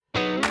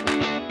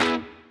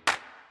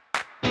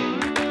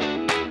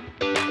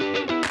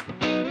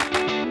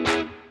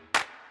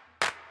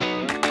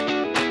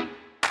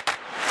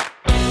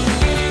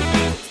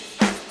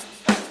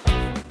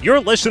You're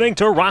listening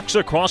to Rocks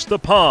Across the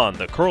Pond,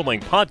 the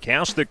curling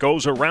podcast that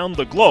goes around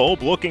the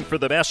globe looking for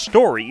the best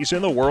stories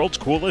in the world's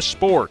coolest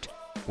sport.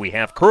 We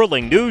have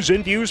curling news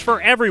and views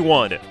for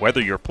everyone,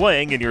 whether you're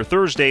playing in your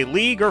Thursday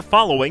league or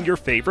following your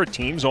favorite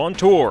teams on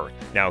tour.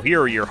 Now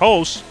here are your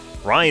hosts,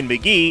 Ryan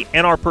McGee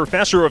and our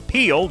professor of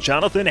Peel,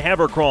 Jonathan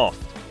Havercroft.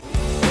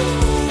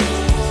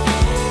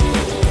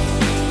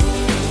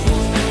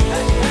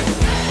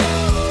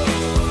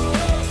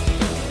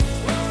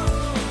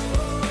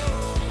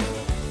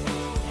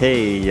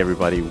 Hey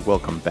everybody,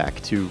 welcome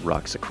back to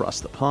Rocks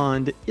Across the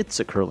Pond. It's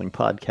a curling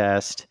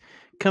podcast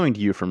coming to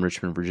you from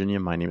Richmond,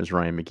 Virginia. My name is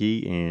Ryan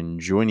McGee, and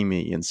joining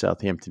me in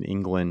Southampton,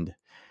 England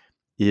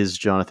is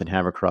Jonathan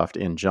Havercroft.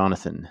 And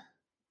Jonathan,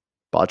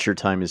 Botcher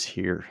time is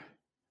here.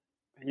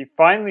 He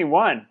finally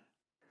won.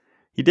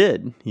 He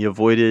did. He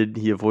avoided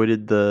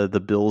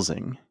the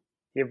billsing.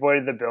 He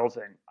avoided the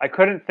billsing. I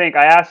couldn't think.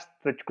 I asked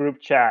the group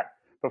chat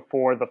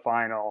before the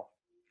final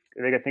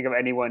if they could think of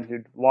anyone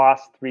who'd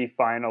lost 3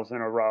 finals in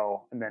a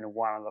row and then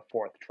won on the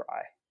 4th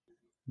try.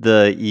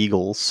 The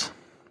Eagles,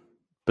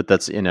 but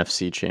that's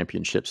NFC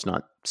championships,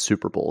 not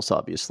Super Bowls,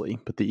 obviously.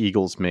 But the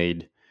Eagles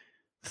made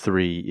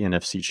 3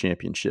 NFC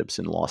championships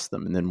and lost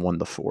them, and then won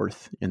the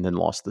 4th, and then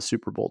lost the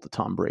Super Bowl to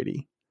Tom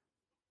Brady.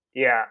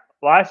 Yeah.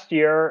 Last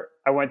year,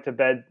 I went to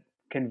bed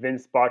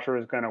convinced Botcher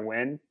was going to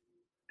win,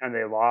 and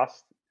they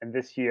lost. And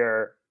this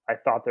year, I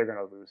thought they were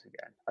going to lose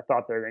again. I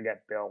thought they were going to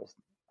get bills.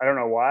 I don't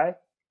know why,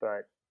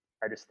 but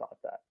I just thought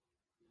that.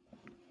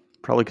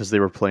 Probably because they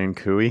were playing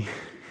Cooey.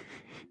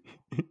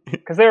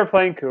 Because they were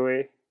playing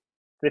Cooey.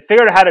 They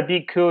figured out how to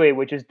beat Cooey,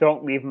 which is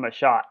don't leave him a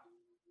shot.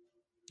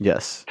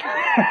 Yes.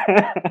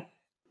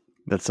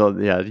 That's all.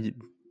 Yeah.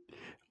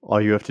 All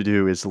you have to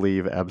do is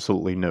leave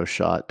absolutely no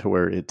shot to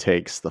where it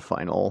takes the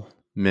final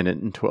minute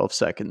and 12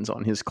 seconds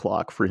on his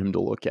clock for him to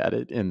look at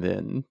it, and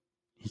then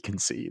he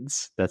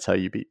concedes. That's how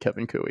you beat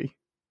Kevin Cooey.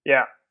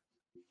 Yeah.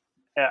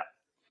 Yeah.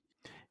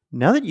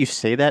 Now that you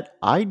say that,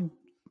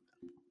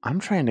 I'm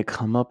trying to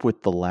come up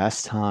with the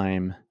last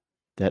time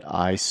that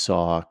I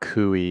saw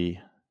Cooey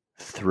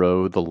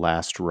throw the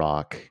last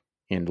rock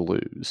and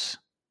lose.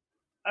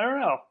 I don't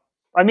know.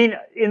 I mean,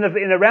 in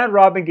the round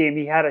robin game,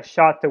 he had a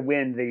shot to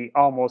win that he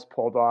almost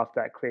pulled off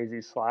that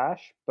crazy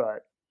slash,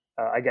 but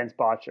against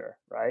Botcher,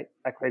 right?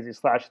 That crazy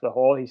slash to the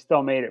hole. He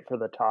still made it for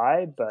the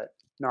tie, but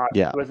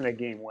it wasn't a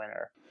game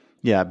winner.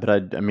 Yeah,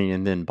 but I mean,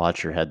 and then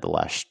Botcher had the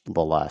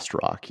last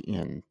rock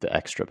in the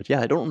extra. But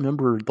yeah, I don't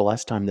remember the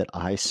last time that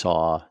I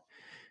saw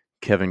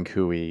Kevin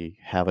Cooey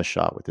have a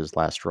shot with his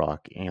last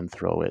rock and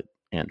throw it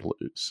and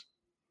lose.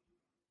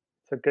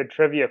 It's a good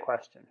trivia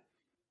question.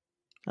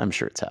 I'm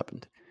sure it's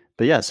happened.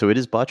 But yeah, so it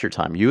is Botcher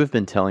time. You have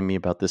been telling me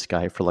about this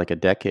guy for like a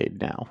decade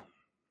now.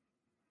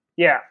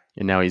 Yeah.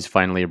 And now he's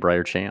finally a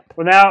Brier champ.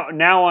 Well,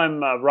 now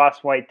I'm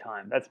Ross White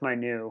time. That's my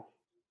new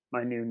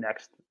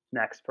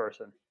next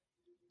person.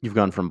 You've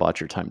gone from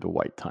Botcher time to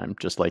White time,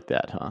 just like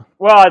that, huh?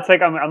 Well, it's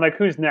like I'm like,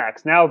 who's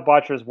next? Now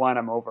Botcher's won,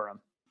 I'm over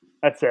him.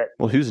 That's it.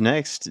 Well, who's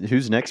next?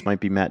 Who's next might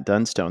be Matt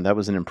Dunstone. That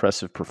was an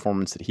impressive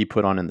performance that he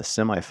put on in the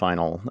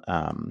semifinal,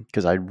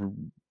 because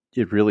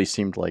it really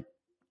seemed like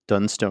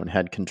Dunstone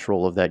had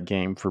control of that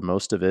game for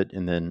most of it,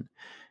 and then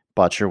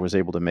Botcher was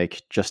able to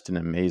make just an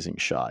amazing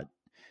shot.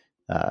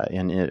 Off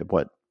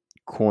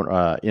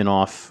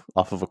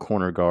of a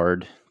corner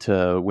guard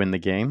to win the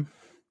game.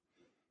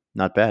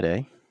 Not bad,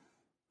 eh?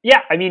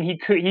 Yeah, I mean he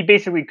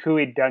basically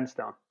cooeyed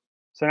Dunstone.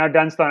 So now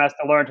Dunstone has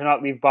to learn to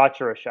not leave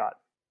Botcher a shot.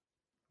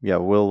 Yeah,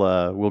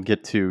 we'll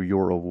get to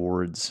your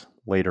awards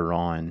later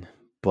on,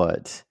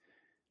 but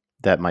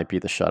that might be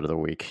the shot of the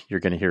week.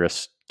 You're going to hear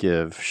us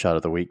give shot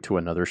of the week to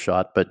another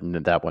shot, but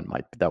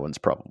that one's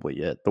probably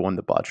it. The one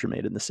that Botcher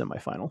made in the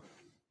semifinal.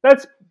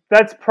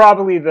 That's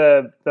probably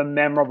the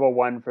memorable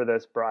one for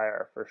this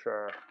Brier for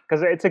sure,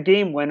 because it's a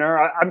game winner.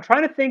 I'm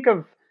trying to think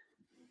of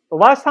the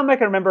last time I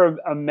can remember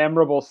a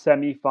memorable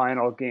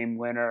semifinal game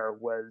winner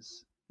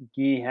was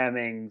Guy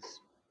Hemming's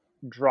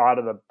draw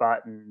to the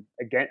button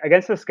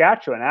against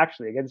Saskatchewan,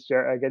 actually against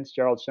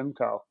Gerald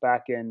Simcoe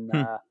back in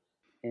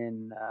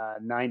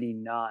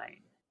 99.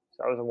 So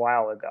that was a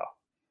while ago.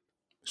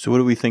 So what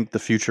do we think the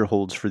future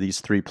holds for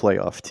these 3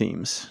 playoff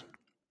teams?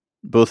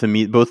 Both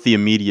the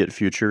immediate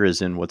future,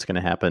 as in what's going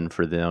to happen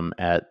for them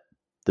at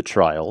the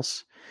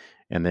trials,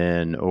 and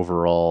then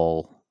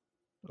overall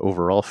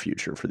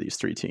future for these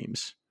 3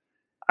 teams.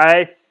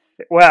 I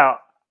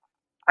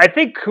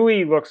think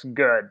Cooey looks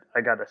good,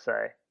 I gotta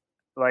say.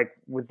 Like,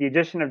 with the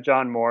addition of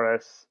John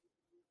Morris,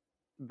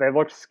 they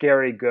looked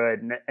scary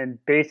good. And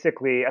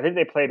basically, I think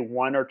they played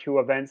 1 or 2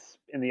 events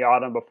in the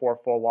autumn before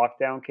full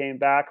lockdown came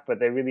back,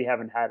 but they really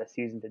haven't had a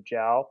season to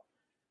gel.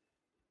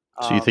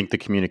 So you think the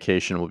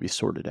communication will be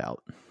sorted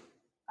out?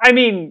 I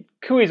mean,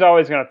 Cooey's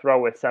always going to throw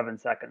with 7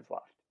 seconds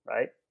left,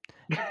 right?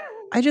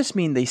 I just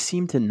mean they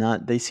seem to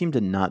not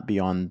be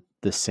on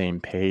the same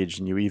page.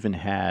 And you even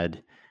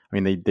had, I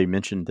mean, they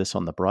mentioned this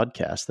on the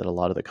broadcast that a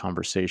lot of the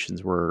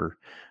conversations were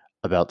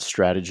about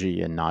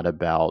strategy and not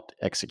about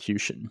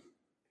execution.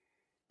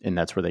 And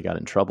that's where they got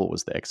in trouble,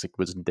 was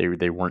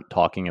they weren't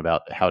talking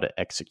about how to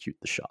execute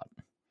the shot.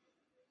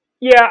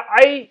 Yeah,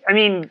 I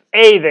mean,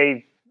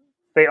 they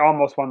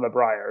almost won the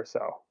Brier, so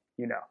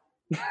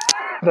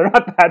they're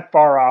not that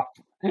far off.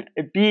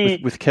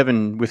 With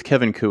Kevin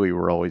Cooey,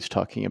 we're always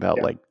talking about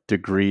Yeah. like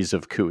degrees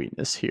of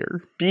cooiness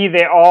here.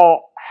 They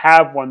all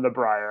have won the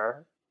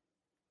Brier.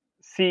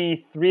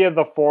 C, 3 of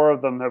the 4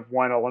 of them have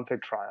won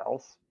Olympic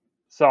trials,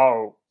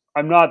 so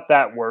I'm not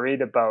that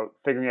worried about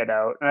figuring it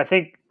out. And I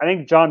think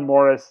John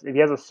Morris, if he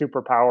has a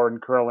superpower in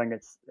curling,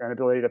 it's an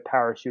ability to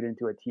parachute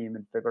into a team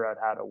and figure out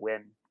how to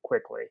win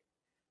quickly.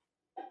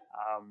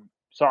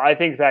 So I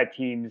think that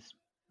team's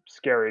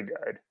scary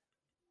good.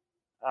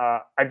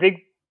 I think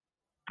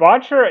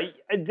Botcher,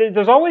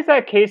 there's always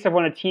that case of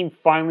when a team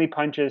finally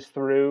punches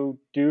through,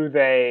 you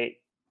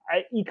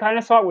kind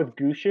of saw it with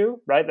Gushu,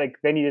 right? Like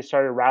then he just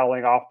started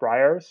rattling off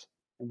Briars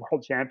in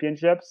world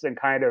championships and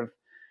kind of,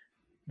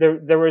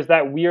 there was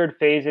that weird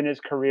phase in his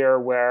career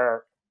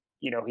where,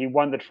 he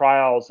won the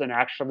trials and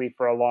actually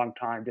for a long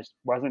time just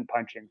wasn't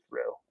punching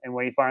through. And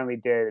when he finally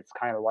did, it's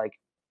kind of like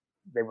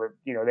they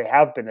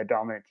have been the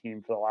dominant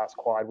team for the last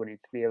quad, winning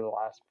 3 of the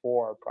last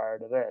 4 prior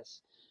to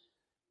this.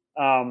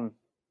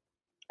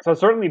 So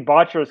certainly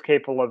Botcher is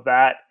capable of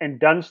that, and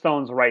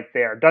Dunstone's right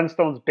there.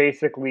 Dunstone's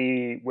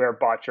basically where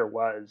Botcher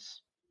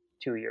was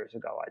 2 years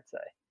ago, I'd say.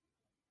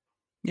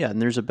 Yeah,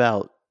 and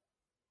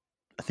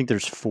I think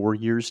there's 4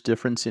 years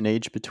difference in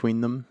age between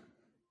them.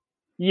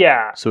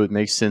 Yeah. So it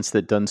makes sense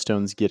that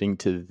Dunstone's getting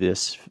to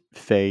this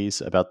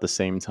phase about the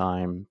same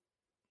time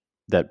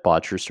that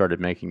Botcher started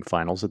making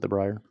finals at the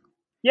Brier.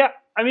 Yeah,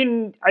 I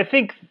mean, I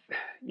think,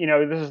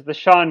 this is the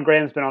Sean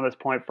Graham's been on this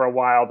point for a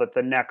while that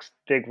the next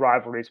big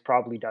rivalry is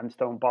probably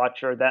Dunstone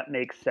Botcher. That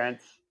makes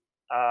sense.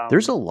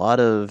 There's a lot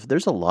of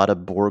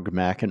Borg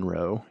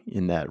McEnroe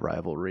in that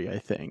rivalry, I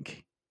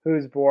think.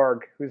 Who's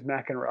Borg? Who's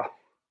McEnroe?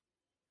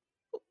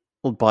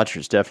 Well,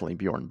 Botcher's definitely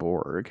Bjorn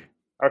Borg.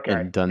 Okay.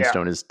 And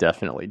Dunstone is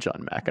definitely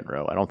John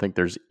McEnroe. I don't think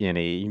there's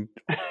any.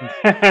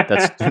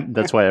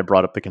 That's why I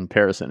brought up the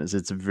comparison. Is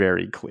it's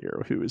very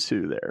clear who is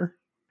who there.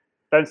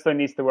 Dunstone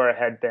needs to wear a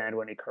headband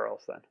when he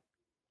curls. Then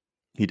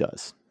he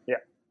does. Yeah,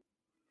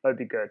 that'd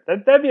be good.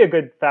 That'd be a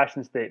good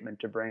fashion statement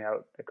to bring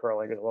out the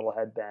curling as a little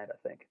headband.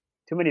 I think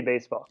too many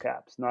baseball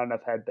caps, not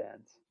enough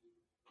headbands.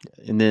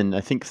 And then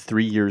I think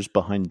 3 years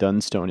behind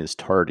Dunstone is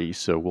Tardy.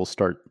 So we're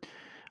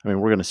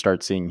going to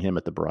start seeing him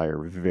at the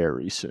Brier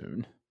very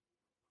soon.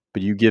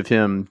 But you give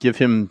him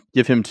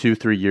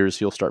 2-3 years,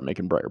 he'll start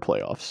making Brier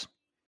playoffs.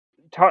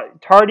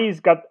 Tardy's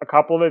got a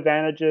couple of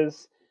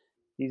advantages.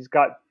 He's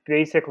got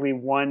basically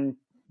one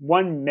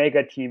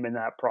mega team in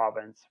that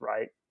province,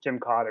 right? Jim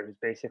Cotter, who's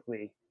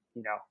basically,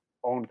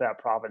 owned that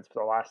province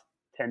for the last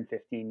 10,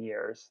 15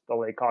 years, the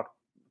Laycock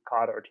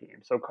Cotter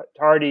team. So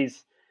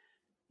Tardy's,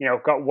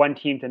 got one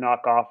team to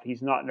knock off.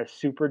 He's not in a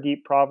super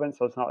deep province,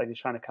 so it's not like he's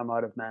trying to come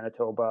out of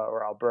Manitoba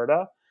or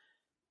Alberta.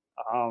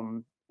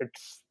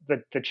 It's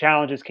the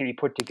challenge is, can he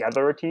put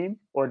together a team,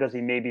 or does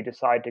he maybe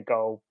decide to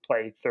go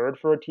play third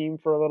for a team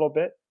for a little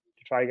bit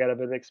to try to get a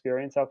bit of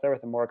experience out there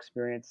with a more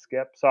experienced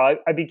skip? So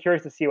I'd be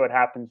curious to see what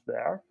happens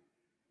there.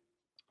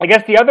 I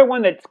guess the other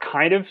one that's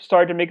kind of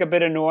started to make a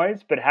bit of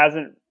noise, but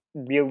hasn't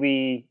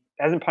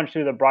punched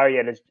through the Brier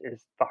yet is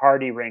the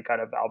Hardy rink out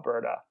of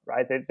Alberta,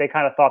 right? They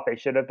kind of thought they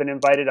should have been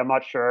invited. I'm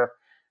not sure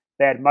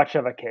they had much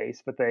of a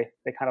case, but they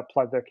kind of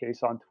plugged their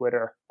case on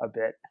Twitter a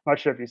bit. I'm not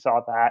sure if you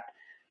saw that.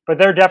 But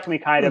they're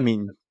definitely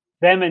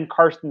them and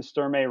Karsten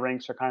Sturmey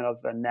rinks are kind of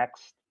the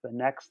next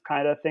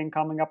kind of thing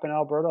coming up in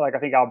Alberta. Like I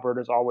think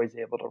Alberta's always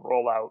able to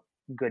roll out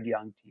good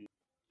young teams.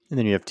 And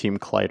then you have Team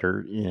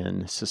Kleider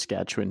in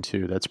Saskatchewan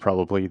too. That's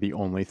probably the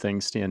only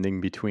thing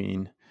standing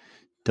between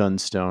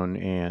Dunstone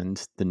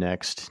and the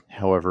next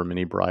however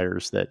many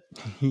Briers that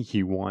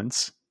he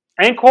wants.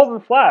 And Colton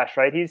Flash,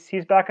 right?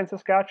 He's back in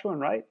Saskatchewan,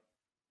 right?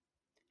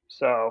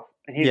 So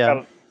and he's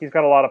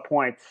got a lot of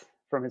points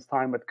from his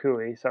time with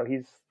Cooey, so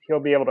he'll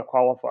be able to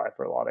qualify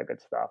for a lot of good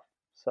stuff.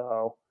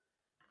 So,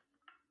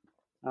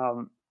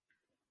 I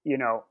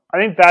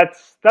think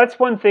that's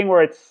one thing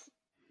where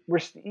we're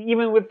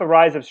even with the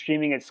rise of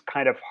streaming, it's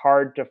kind of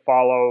hard to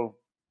follow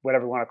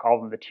whatever you want to call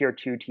them, the tier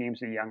 2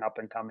 teams, the young up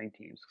and coming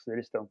teams, because they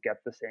just don't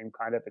get the same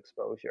kind of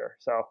exposure.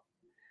 So,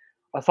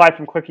 aside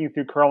from clicking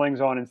through Curling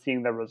Zone and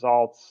seeing the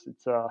results,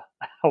 it's a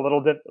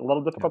little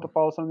difficult to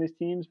follow some of these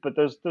teams. But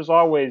there's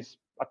always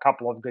a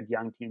couple of good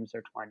young teams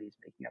in their 20s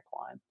making a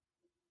climb.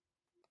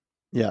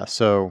 Yeah,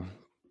 so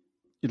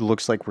it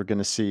looks like we're going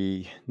to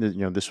see,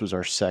 this was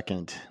our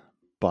second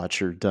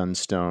Botcher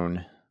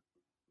Dunstone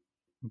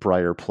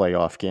Brier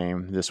playoff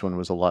game. This one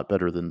was a lot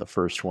better than the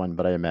first one,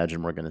 but I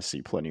imagine we're going to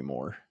see plenty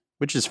more,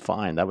 which is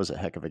fine. That was a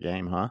heck of a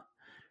game, huh?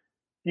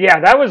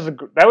 Yeah, that was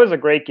a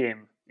great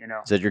game.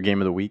 Is that your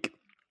game of the week?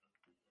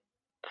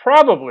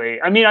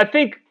 Probably. I mean, I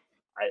think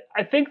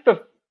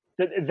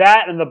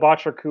that and the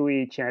Botcher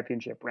Cooey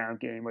championship round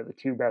game were the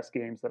two best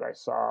games that I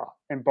saw,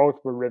 and both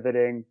were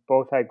riveting.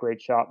 Both had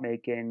great shot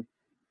making.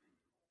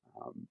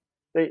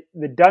 The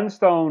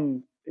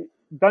Dunstone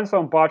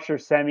Botcher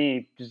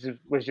semi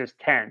was just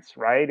tense,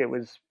 right? It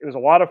was a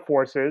lot of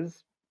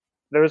forces.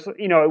 There was,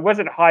 it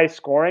wasn't high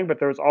scoring, but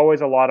there was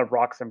always a lot of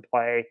rocks in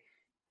play,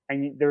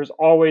 And there's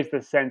always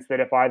the sense that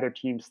if either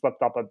team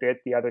slipped up a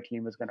bit, the other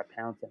team was going to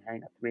pounce and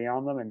hang a 3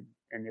 on them.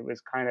 And it was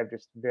kind of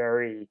just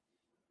very,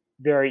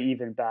 very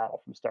even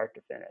battle from start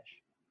to finish.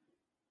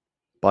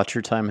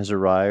 Botcher time has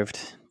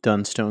arrived.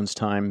 Dunstone's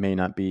time may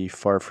not be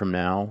far from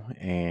now,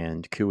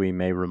 and Kui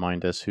may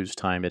remind us whose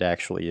time it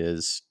actually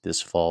is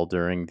this fall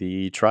during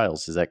the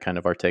trials. Is that kind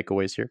of our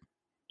takeaways here?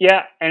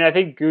 Yeah, and I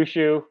think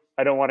Gushue,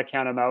 I don't want to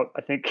count him out.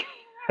 I think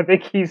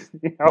he's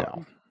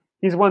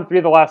he's won 3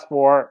 of the last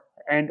 4.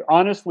 And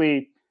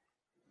honestly,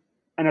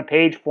 in a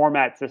page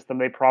format system,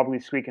 they probably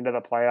squeak into the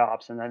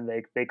playoffs, and then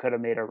they could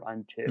have made a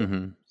run too.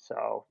 Mm-hmm.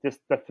 So just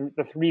the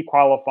 3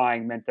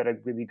 qualifying meant that a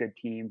really good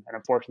team, and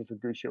unfortunately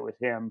for Gushue with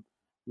him,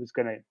 was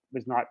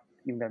not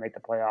even gonna make the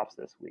playoffs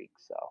this week.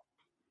 So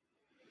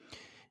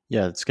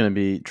yeah,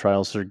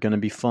 trials are gonna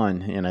be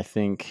fun, and I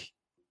think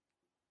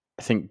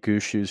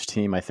Gushue's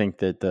team. I think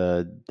that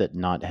that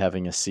not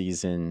having a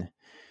season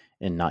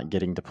and not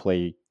getting to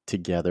play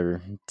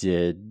together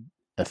did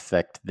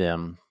affect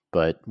them,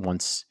 but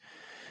once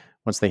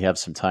they have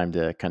some time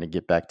to kind of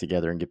get back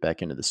together and get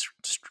back into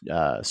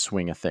the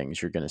swing of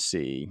things, you're going to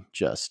see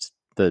just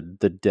the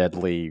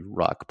deadly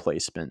rock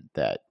placement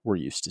that we're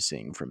used to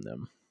seeing from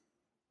them.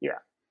 Yeah,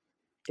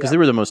 because they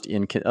were the most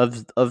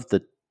of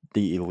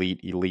the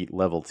elite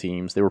level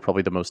teams. They were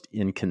probably the most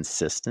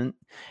inconsistent,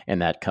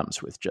 and that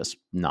comes with just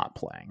not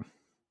playing.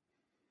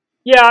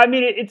 Yeah, I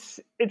mean it's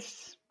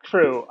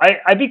true.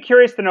 I'd be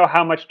curious to know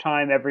how much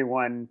time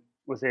everyone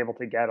was able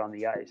to get on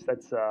the ice.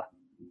 That's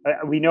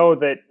we know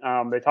that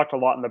they talked a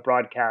lot in the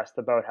broadcast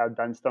about how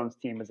Dunstone's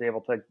team was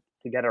able to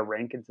get a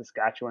rink in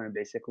Saskatchewan and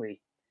basically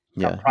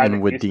in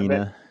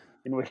Wadena.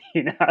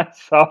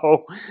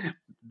 So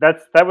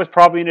that was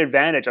probably an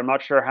advantage. I'm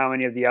not sure how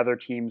many of the other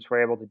teams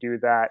were able to do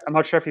that. I'm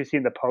not sure if you've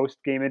seen the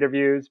post-game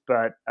interviews,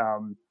 but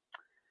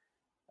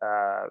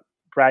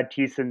Brad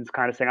Thiessen's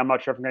kind of saying, I'm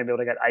not sure if I'm going to be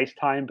able to get ice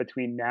time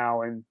between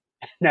now and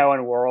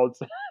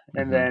Worlds.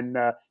 And then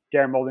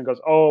Darren Molden goes,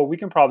 "Oh, we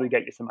can probably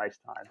get you some ice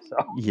time." So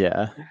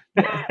yeah,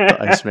 the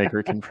ice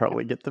maker can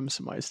probably get them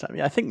some ice time.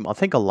 Yeah, I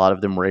think a lot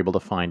of them were able to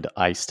find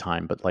ice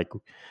time, but like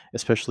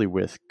especially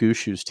with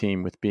Gushue's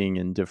team, with being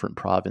in different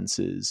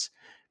provinces,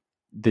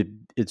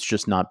 it's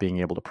just not being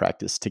able to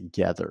practice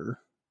together.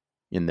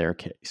 In their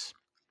case,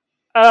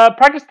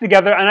 practice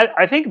together, and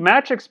I think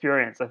match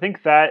experience. I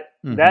think that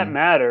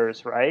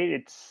matters,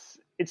 right?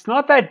 It's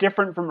not that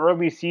different from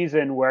early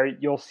season where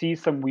you'll see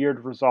some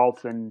weird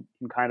results in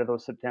kind of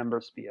those September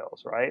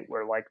spiels, right?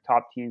 Where like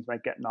top teams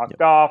might get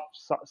knocked off.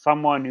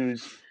 Someone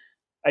who's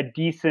a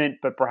decent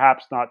but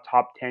perhaps not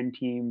top 10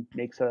 team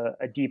makes a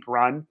deep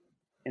run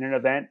in an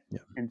event.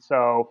 And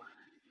so,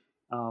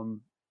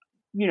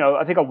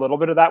 I think a little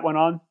bit of that went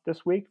on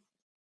this week.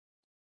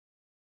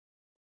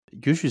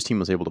 Gushue's team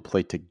was able to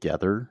play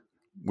together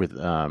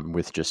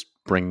with just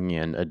bringing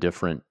in a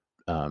different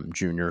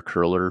junior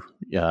curler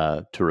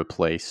to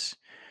replace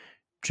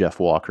Jeff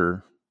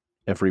Walker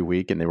every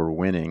week, and they were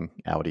winning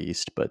out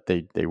east, but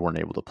they weren't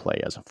able to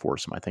play as a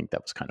foursome. I think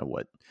that was kind of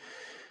what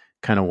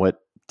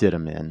did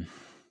them in.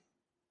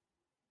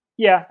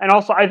 Yeah, and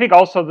also I think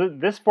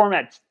this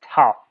format's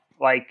tough.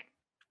 Like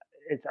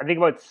I think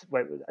about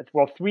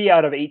 3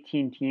 out of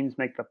 18 teams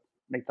make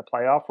the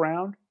playoff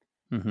round.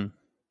 Mm-hmm.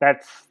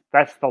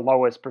 That's the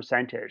lowest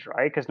percentage,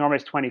 right? Because normally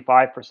it's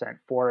 25%,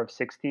 4 of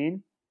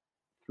 16.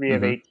 3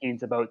 of 18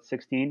 is about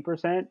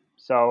 16%.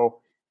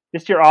 So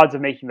just your odds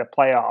of making the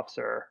playoffs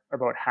are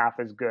about half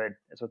as good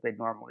as what they'd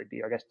normally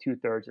be. I guess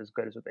 2/3 as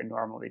good as what they'd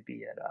normally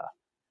be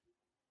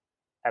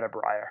at a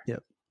Brier.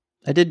 Yep.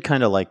 I did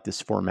kind of like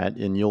this format,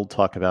 and you'll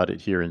talk about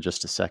it here in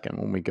just a second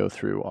when we go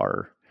through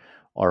our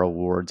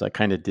awards. I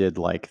kind of did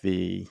like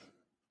the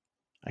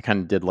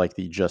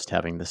just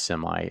having the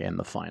semi and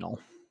the final.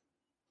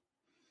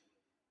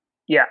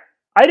 Yeah,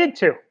 I did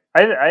too.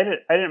 I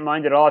didn't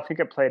mind at all. I think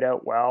it played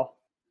out well.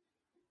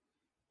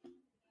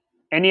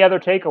 Any other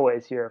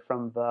takeaways here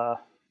from the?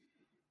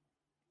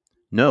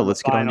 No,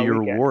 let's get on to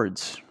your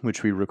awards,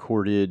 which we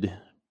recorded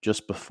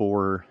just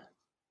before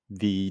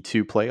the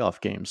 2 playoff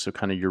games. So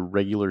kind of your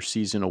regular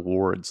season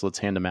awards. Let's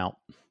hand them out.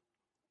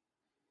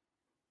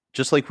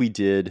 Just like we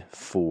did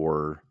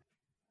for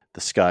the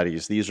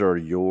Scotties, these are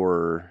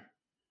your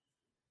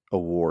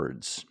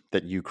awards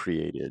that you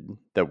created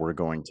that we're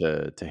going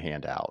to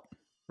hand out.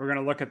 We're going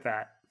to look at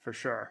that for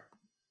sure.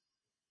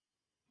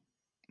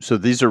 So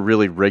these are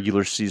really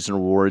regular season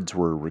awards.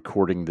 We're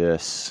recording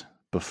this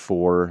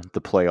before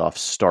the playoffs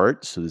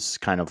start. So this is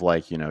kind of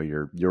like,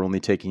 you're only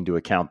taking into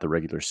account the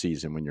regular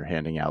season when you're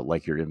handing out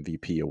like your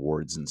MVP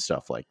awards and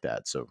stuff like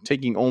that. So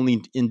taking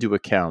only into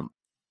account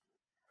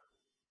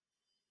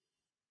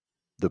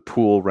the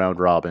pool round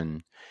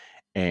robin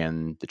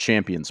and the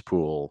champions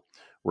pool,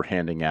 we're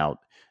handing out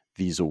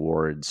these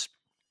awards.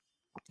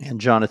 And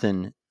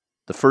Jonathan,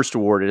 the first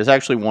award, it is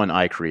actually one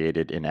I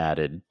created and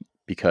added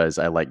because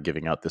I like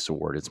giving out this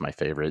award. It's my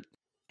favorite.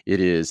 It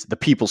is the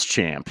People's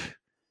Champ.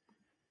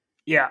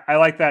 Yeah, I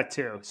like that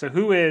too. So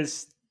who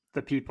is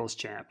the People's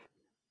Champ?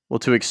 Well,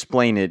 to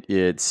explain it,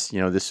 it's,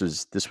 this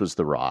was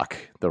The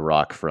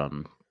Rock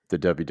from the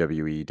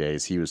WWE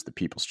days. He was the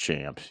people's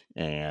champ,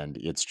 and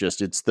it's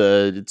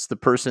the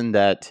person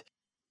that,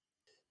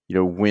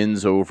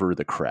 wins over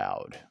the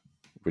crowd,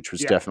 which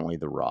was definitely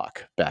The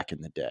Rock back in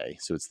the day.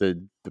 So it's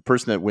the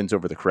person that wins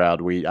over the crowd.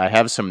 I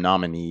have some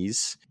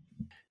nominees.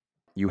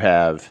 You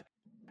have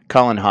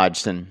Colin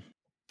Hodgson.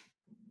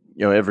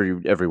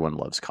 Everyone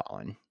loves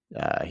Colin.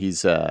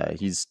 He's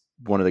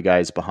one of the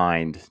guys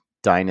behind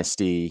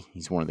Dynasty.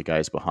 He's one of the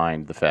guys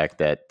behind the fact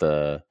that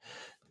the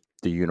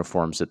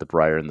uniforms at the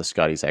Briar and the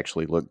Scotties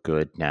actually look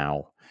good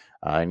now.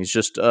 And he's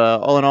just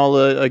all in all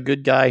a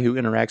good guy who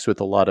interacts with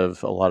a lot of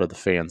the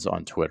fans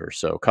on Twitter.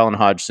 So Colin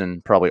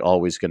Hodgson probably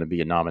always going to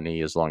be a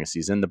nominee as long as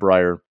he's in the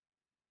Briar.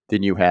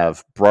 Then you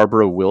have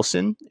Barbara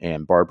Wilson,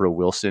 and Barbara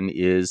Wilson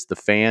is the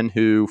fan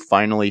who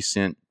finally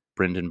sent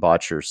Brendan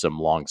Botcher some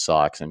long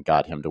socks and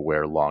got him to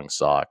wear long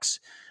socks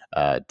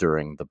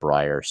during the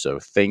Briar. So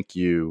thank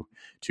you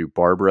to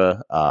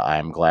Barbara.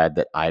 I'm glad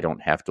that I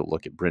don't have to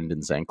look at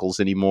Brendan's ankles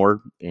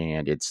anymore,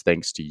 and it's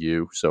thanks to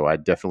you. So I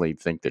definitely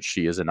think that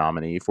she is a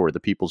nominee for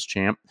the People's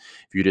Champ.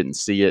 If you didn't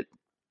see it,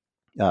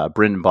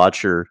 Brendan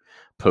Botcher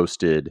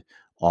posted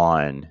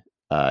on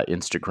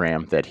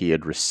Instagram that he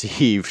had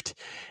received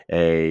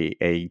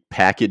a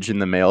package in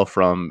the mail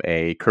from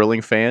a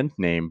curling fan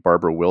named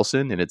Barbara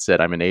Wilson, and it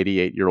said, "I'm an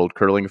 88-year-old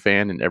curling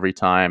fan, and every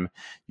time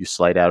you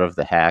slide out of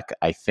the hack,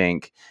 I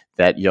think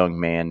that young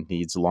man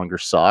needs longer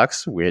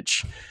socks,"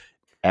 which,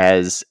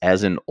 as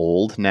an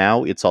old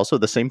now, it's also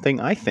the same thing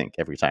I think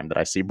every time that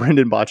I see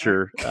Brendan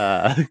Botcher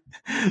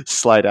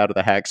slide out of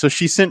the hack. So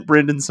she sent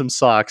Brendan some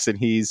socks, and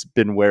he's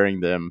been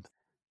wearing them.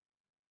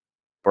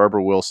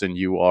 Barbara Wilson,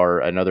 you are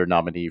another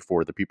nominee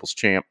for the People's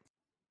Champ.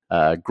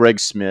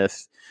 Greg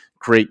Smith,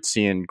 great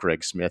seeing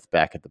Greg Smith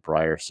back at the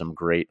Briar. Some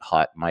great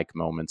hot mic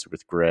moments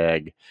with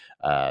Greg.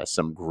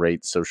 Some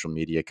great social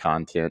media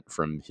content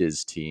from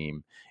his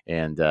team.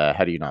 And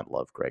how do you not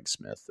love Greg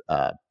Smith?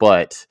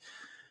 But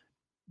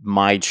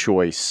my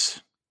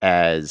choice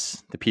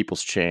as the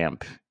People's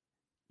Champ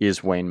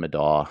is Wayne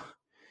Middaugh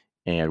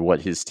and what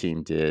his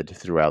team did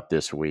throughout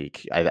this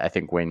week. I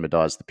think Wayne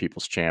Middaugh is the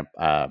People's Champ.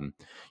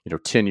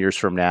 10 years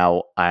from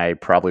now, I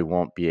probably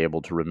won't be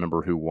able to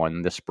remember who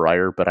won this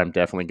Briar, but I'm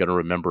definitely going to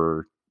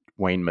remember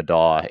Wayne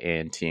Middaugh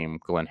and Team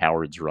Glenn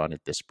Howard's run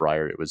at this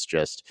Briar. It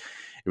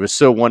was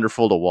so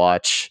wonderful to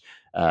watch,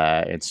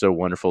 and so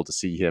wonderful to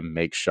see him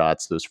make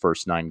shots those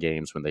first 9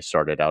 games when they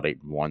started out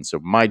 8-1. So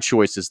my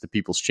choice as the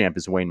People's Champ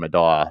is Wayne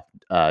Middaugh.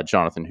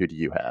 Jonathan, who do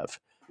you have?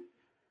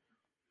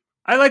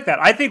 I like that.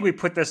 I think we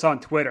put this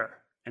on Twitter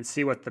and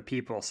see what the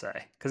people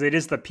say, because it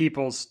is the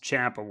People's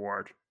Champ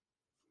Award.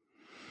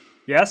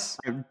 Yes?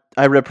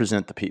 I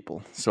represent the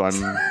people, so I'm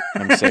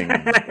saying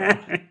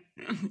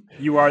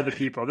you are the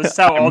people. This is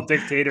how all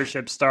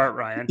dictatorships start,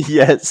 Ryan.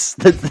 Yes,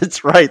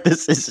 that's right.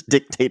 This is a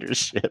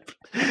dictatorship.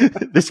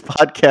 This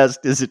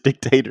podcast is a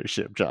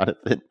dictatorship,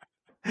 Jonathan.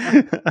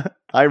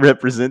 I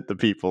represent the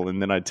people,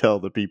 and then I tell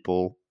the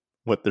people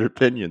what their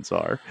opinions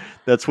are.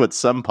 That's what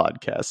some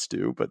podcasts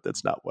do, but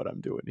that's not what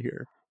I'm doing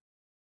here.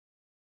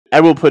 I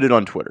will put it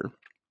on Twitter.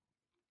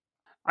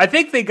 I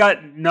think they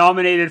got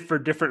nominated for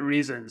different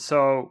reasons.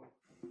 So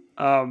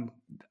I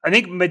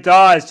think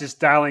Middaugh is just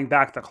dialing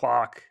back the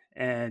clock.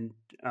 And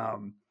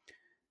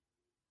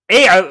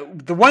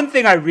the one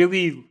thing I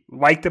really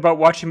liked about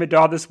watching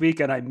Middaugh this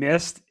week and I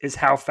missed is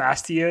how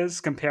fast he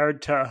is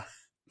compared to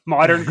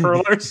modern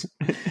curlers.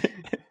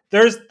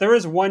 There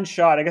is one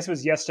shot, I guess it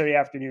was yesterday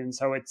afternoon,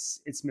 so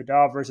it's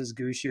Middaugh versus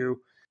Gushue.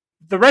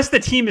 The rest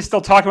of the team is still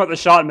talking about the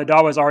shot, and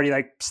Middaugh was already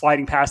like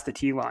sliding past the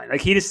tee line.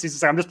 Like he's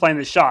just like, I'm just playing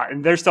the shot,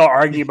 and they're still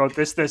arguing about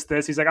this.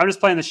 He's like, I'm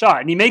just playing the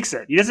shot, and he makes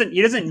it. He doesn't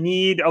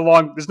need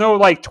there's no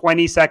like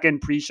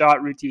 20-second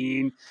pre-shot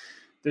routine.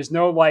 There's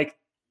no like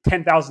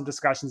 10,000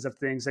 discussions of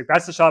things. Like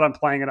that's the shot I'm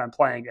playing, and I'm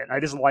playing it. And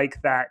I just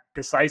like that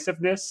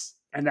decisiveness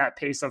and that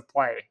pace of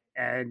play.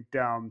 And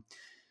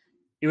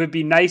it would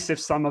be nice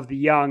if some of the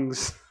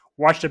youngs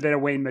watched a bit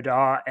of Wayne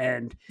Middaugh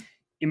and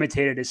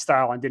imitated his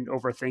style and didn't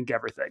overthink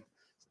everything.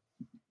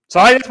 So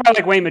that's why I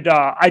like Wayne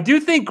Middaugh. I do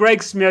think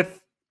Greg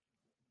Smith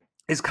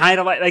is kind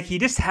of like he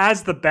just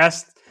has the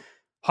best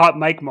hot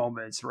mic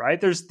moments, right?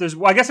 There's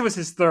I guess it was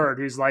his third,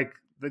 who's like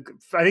I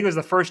think it was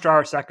the first draw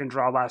or second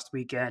draw last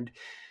weekend,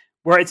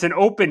 where it's an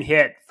open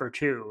hit for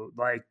 2.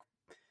 Like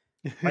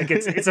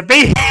it's a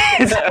base.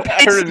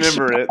 I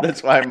remember it.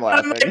 That's why I'm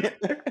laughing.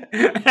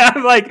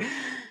 I'm like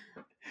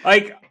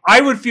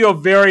I would feel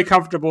very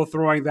comfortable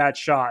throwing that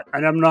shot,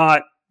 and I'm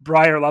not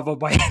Briar level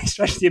by any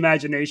stretch of the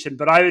imagination,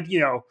 but I would,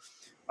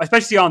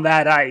 especially on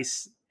that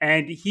ice,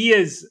 and he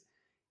is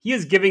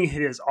giving it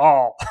his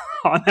all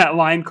on that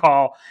line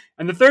call,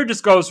 and the third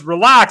just goes,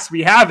 relax,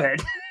 we have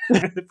it.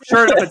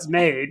 Sure enough, it's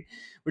made,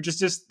 which is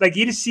just like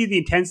you just see the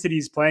intensity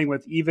he's playing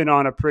with, even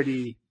on a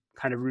pretty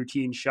kind of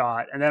routine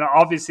shot, and then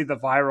obviously the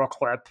viral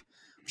clip,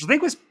 which I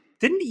think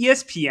didn't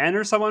ESPN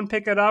or someone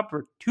pick it up,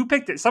 or who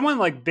picked it? Someone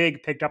like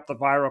big picked up the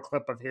viral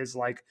clip of his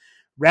like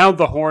round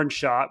the horn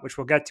shot, which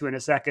we'll get to in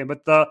a second.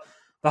 But the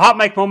hot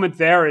mic moment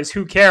there is,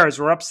 who cares?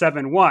 We're up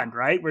 7-1,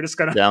 right? We're just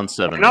going to down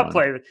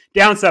 7-1.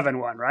 Down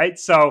 7-1, right?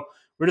 So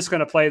we're just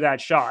going to play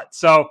that shot.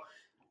 So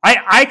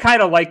I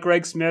kind of like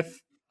Greg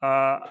Smith.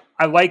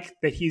 I like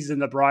that he's in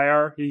the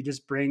Briar. He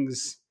just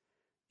brings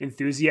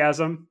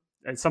enthusiasm.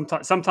 And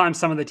sometimes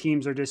some of the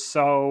teams are just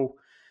so,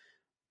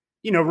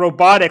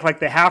 robotic, like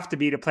they have to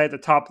be to play at the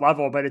top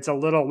level, but it's a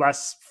little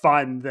less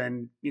fun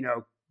than,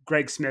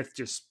 Greg Smith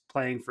just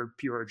playing for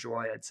pure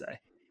joy, I'd say.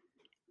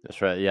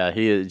 That's right. Yeah,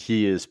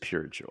 he is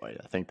pure joy.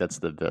 I think that's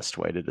the best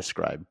way to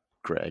describe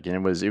Greg. And it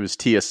was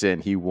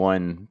TSN. He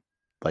won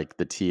like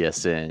the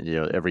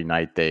TSN. Every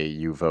night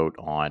you vote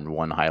on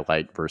one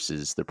highlight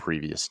versus the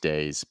previous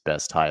day's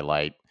best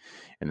highlight,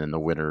 and then the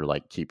winner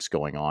like keeps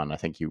going on. I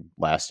think he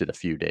lasted a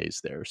few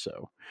days there,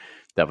 so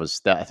that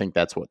was that. I think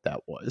that's what that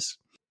was.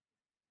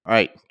 All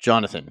right,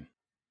 Jonathan,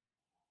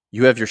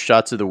 you have your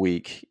shots of the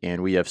week,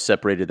 and we have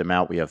separated them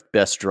out. We have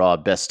best draw,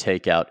 best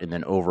takeout, and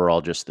then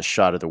overall just the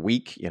shot of the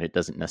week. And it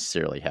doesn't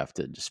necessarily have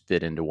to just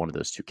fit into one of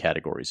those two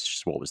categories. It's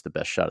just what was the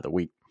best shot of the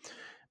week.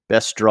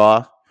 Best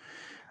draw.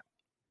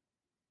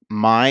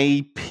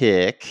 My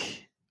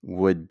pick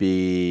would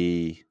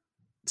be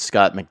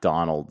Scott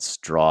McDonald's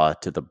draw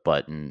to the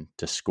button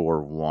to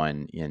score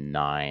 1 in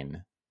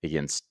 9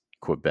 against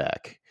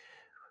Quebec.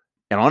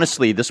 And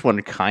honestly, this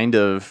one kind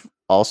of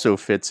also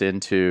fits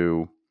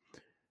into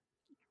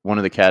one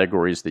of the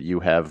categories that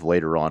you have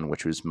later on,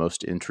 which was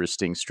most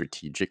interesting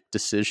strategic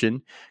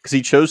decision, because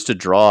he chose to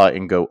draw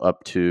and go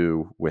up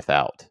to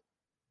without.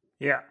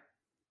 Yeah.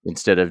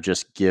 Instead of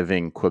just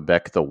giving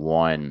Quebec the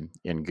 1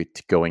 and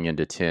going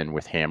into 10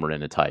 with hammer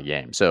in a tie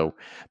game. So,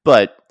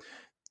 but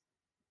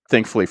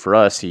thankfully for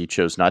us, he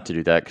chose not to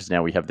do that, because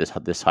now we have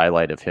this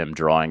highlight of him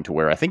drawing to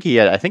where I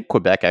think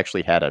Quebec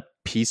actually had a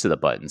piece of the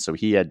button, so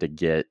he had to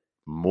get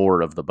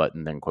more of the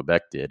button than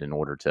Quebec did in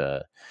order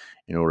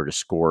to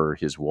score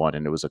his 1,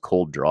 and it was a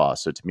cold draw.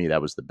 So to me,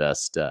 that was the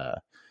best.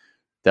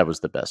 That was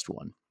the best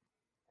one.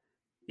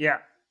 Yeah.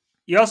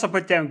 You also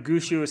put down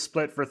Gushue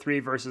split for 3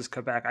 versus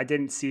Quebec. I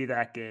didn't see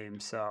that game,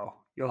 so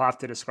you'll have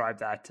to describe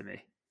that to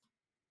me.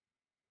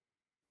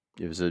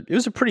 It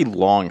was a pretty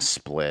long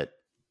split,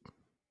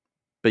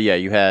 but yeah,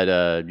 you had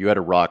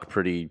a rock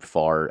pretty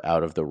far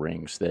out of the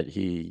rings that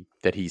he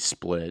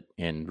split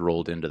and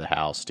rolled into the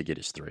house to get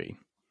his 3.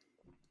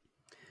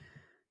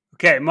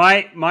 Okay,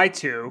 my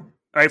 2.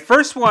 All right,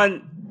 first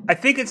one, I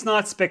think it's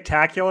not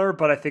spectacular,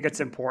 but I think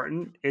it's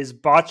important, is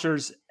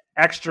Botcher's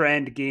extra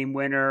end game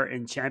winner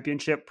in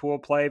championship pool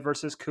play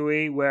versus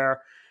Cooey,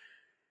 where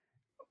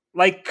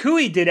like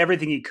Cooey did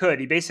everything he could.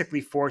 He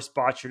basically forced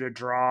Botcher to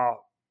draw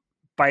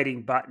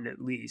biting button at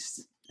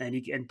least,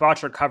 and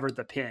Botcher covered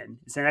the pin.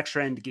 It's an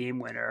extra end game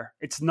winner.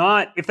 It's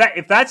not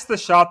if that's the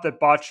shot that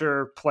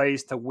Botcher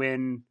plays to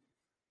win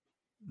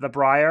the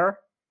Briar,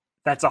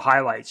 that's a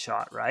highlight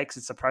shot, right? Because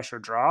it's a pressure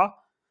draw.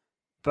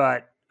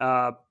 But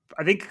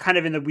I think kind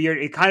of in the weird,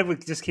 it kind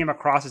of just came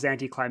across as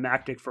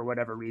anticlimactic for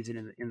whatever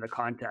reason in the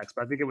context.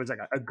 But I think it was like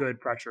a good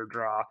pressure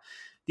draw.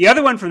 The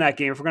other one from that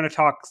game, if we're going to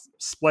talk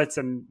splits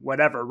and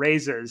whatever,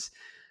 raises,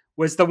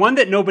 was the one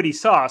that nobody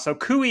saw. So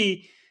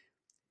Cooey,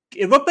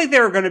 it looked like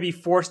they were going to be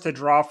forced to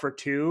draw for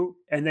 2.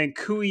 And then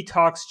Cooey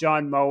talks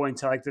John Moe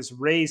into like this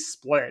raise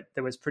split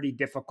that was pretty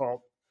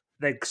difficult.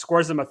 That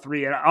scores them a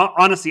 3. And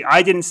honestly,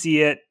 I didn't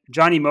see it.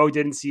 Johnny Moe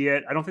didn't see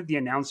it. I don't think the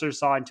announcers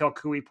saw it until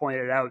Cooey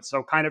pointed it out.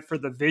 So kind of for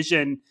the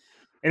vision,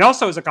 and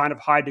also as a kind of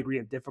high degree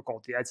of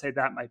difficulty, I'd say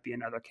that might be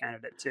another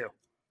candidate too.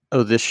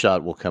 Oh, this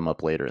shot will come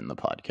up later in the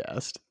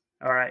podcast.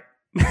 All right.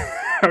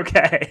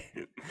 Okay.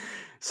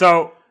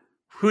 So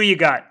who you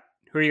got?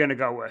 Who are you going to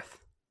go with?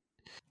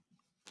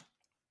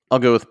 I'll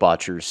go with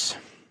Botchers.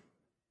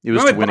 It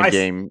was to win a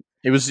game.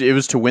 It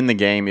was to win the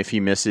game. If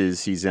he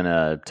misses, he's in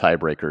a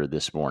tiebreaker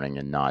this morning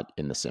and not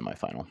in the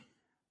semifinal.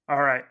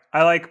 All right.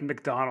 I like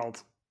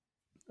McDonald.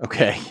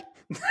 Okay.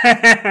 All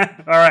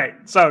right.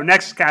 So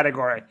next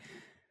category.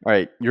 All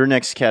right. Your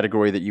next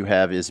category that you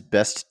have is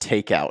best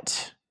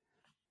takeout.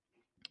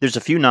 There's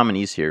a few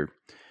nominees here.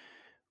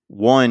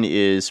 One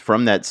is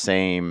from that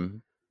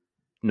same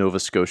Nova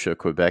Scotia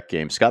Quebec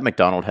game. Scott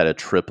McDonald had a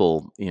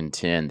triple in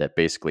 10 that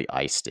basically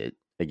iced it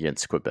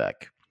against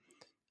Quebec.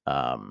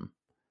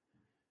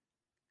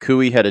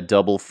 Cooey had a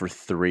double for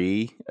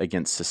 3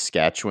 against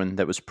Saskatchewan.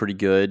 That was pretty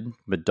good.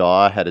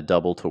 Madaw had a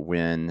double to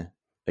win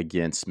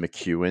against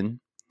McEwen.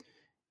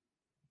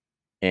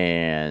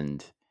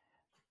 And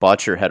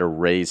Botcher had a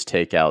raise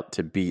takeout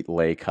to beat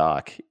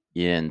Laycock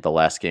in the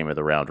last game of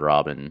the round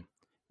robin.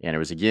 And it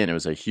was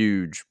a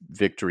huge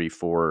victory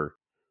for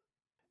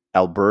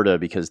Alberta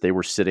because they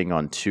were sitting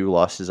on 2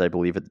 losses, I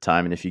believe, at the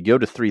time. And if you go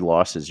to 3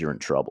 losses, you're in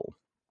trouble.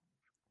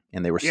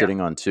 And they were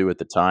sitting on 2 at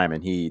the time.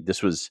 And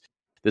this was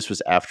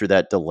after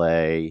that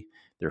delay.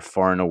 They're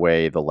far and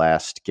away the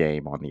last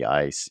game on the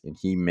ice, and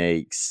he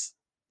makes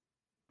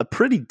a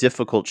pretty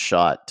difficult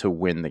shot to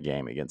win the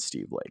game against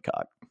Steve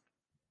Laycock.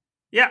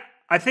 Yeah,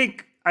 I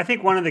think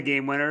one of the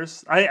game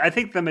winners. I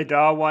think the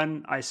Madaw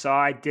one I saw.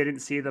 I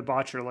didn't see the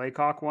Botcher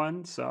Laycock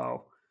one,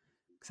 so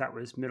because that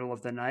was middle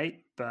of the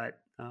night. But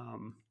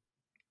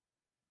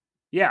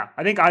yeah,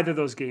 I think either of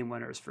those game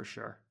winners for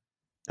sure.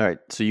 All right,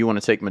 so you want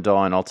to take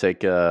Madaw, and I'll take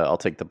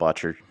the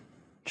Botcher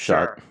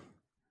shot. Sure.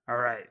 All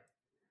right.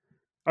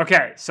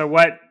 Okay, so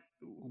what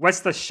what's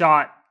the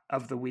shot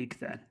of the week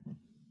then?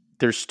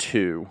 There's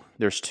two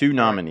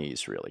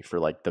nominees really for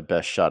like the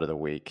best shot of the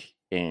week.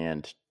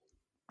 And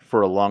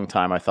for a long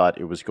time, I thought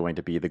it was going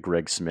to be the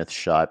Greg Smith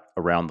shot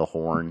around the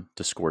horn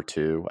to score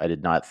 2. I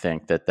did not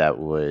think that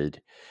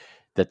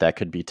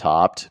could be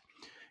topped.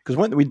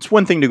 Because it's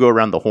one thing to go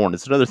around the horn.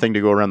 It's another thing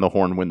to go around the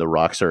horn when the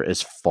rocks are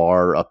as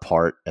far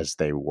apart as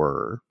they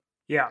were.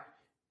 Yeah.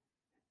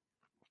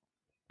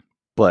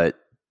 But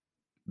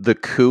the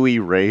Cooey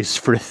race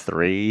for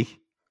 3,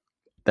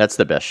 that's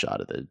the best shot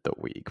of the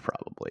week,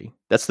 probably.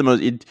 That's the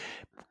most...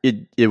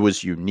 It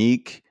was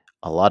unique.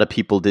 A lot of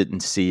people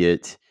didn't see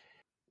it.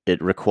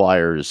 It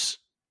requires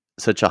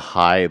such a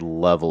high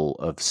level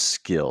of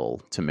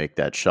skill to make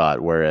that shot.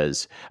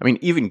 Whereas, I mean,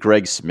 even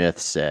Greg Smith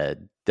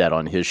said that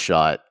on his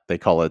shot, they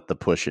call it the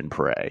push and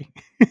pray,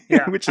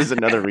 Yeah. which is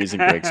another reason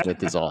Greg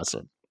Smith is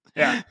awesome.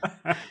 Yeah.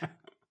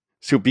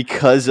 So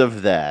because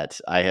of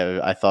that,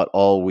 I thought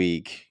all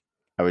week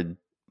I would,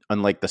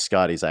 unlike the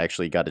Scotties, I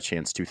actually got a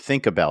chance to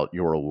think about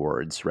your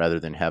awards rather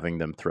than having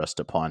them thrust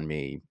upon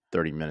me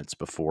 30 minutes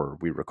before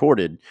we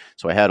recorded.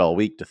 So I had all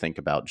week to think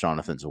about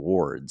Jonathan's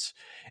awards.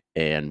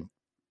 And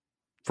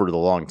for the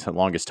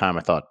longest time,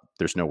 I thought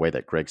there's no way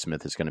that Greg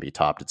Smith is going to be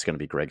topped. It's going to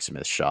be Greg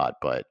Smith's shot,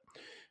 but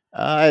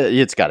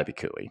it's got to be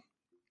Cooey.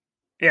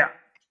 Yeah.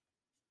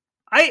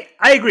 I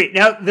agree.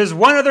 Now, there's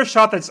one other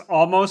shot that's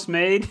almost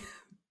made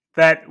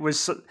that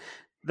was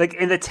like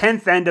in the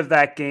 10th end of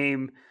that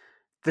game,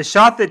 the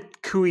shot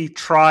that Cooey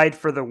tried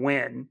for the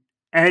win,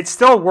 and it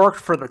still worked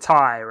for the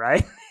tie,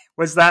 right?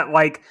 Was that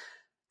like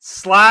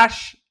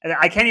slash,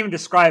 I can't even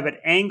describe it,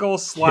 angle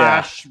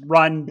slash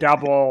run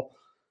double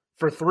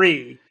for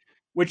 3,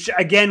 which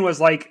again was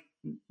like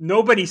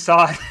nobody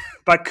saw it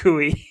but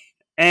Cooey.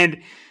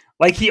 And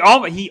like he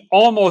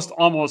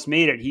almost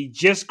made it. He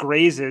just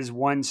grazes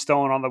one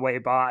stone on the way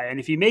by. And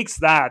if he makes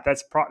that,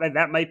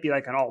 that might be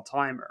like an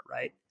all-timer,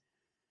 right?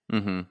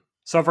 Mm-hmm.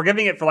 So if we're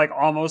giving it for like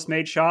almost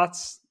made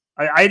shots,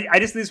 I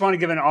just at least want to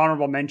give an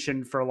honorable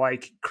mention for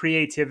like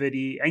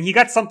creativity. And he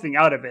got something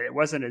out of it. It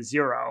wasn't a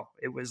 0.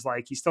 It was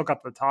like he still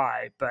got the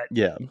tie, but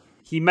yeah,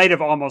 he might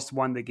have almost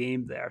won the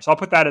game there. So I'll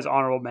put that as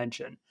honorable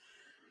mention.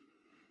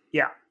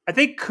 Yeah, I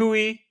think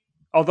Cooey,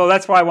 although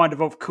that's why I wanted to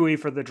vote for Cooey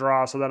for the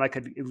draw, so that I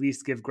could at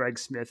least give Greg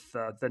Smith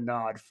the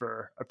nod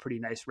for a pretty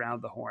nice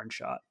round the horn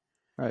shot.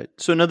 All right.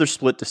 So another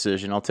split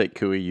decision. I'll take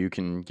Cooey. You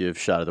can give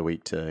shot of the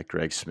week to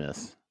Greg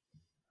Smith.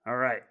 All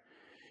right.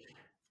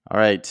 All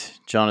right,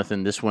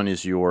 Jonathan, this one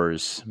is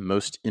yours.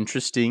 Most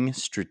interesting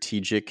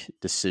strategic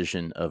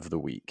decision of the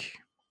week.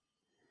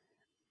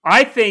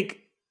 I think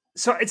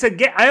so. It's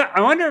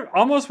I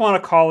almost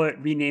want to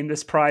rename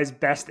this prize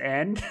best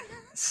end.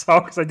 So,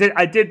 because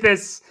I did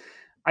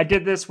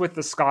this with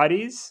the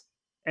Scotties,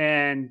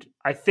 and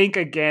I think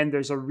again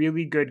there's a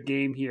really good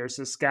game here.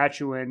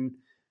 Saskatchewan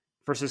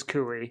versus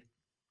Cooey,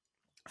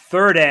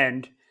 third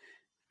end.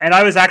 And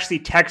I was actually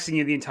texting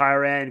you the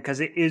entire end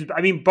because it is,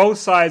 I mean, both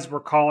sides were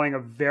calling a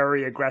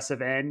very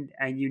aggressive end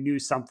and you knew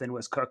something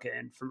was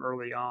cooking from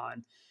early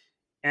on.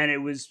 And it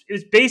was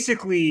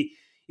basically,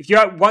 if you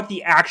want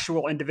the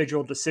actual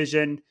individual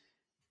decision,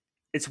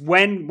 it's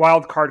when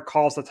Wildcard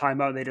calls the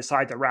timeout and they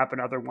decide to wrap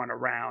another one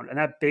around. And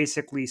that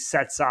basically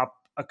sets up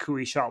a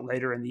Cooey shot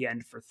later in the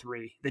end for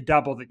 3, the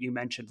double that you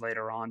mentioned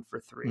later on for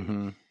 3.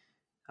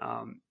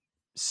 Mm-hmm.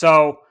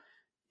 So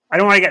I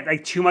don't want to get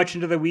like too much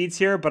into the weeds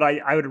here, but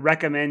I would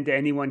recommend to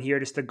anyone here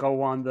just to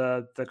go on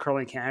the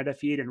Curling Canada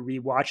feed and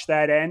rewatch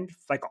that end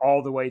like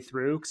all the way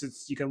through,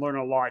 because you can learn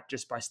a lot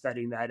just by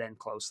studying that end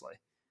closely.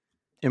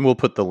 And we'll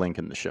put the link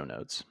in the show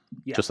notes,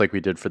 yeah. Just like we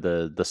did for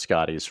the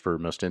Scotties for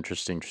most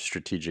interesting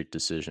strategic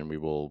decision. We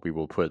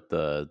will put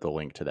the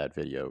link to that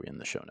video in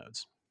the show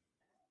notes.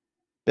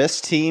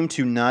 Best team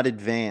to not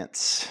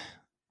advance.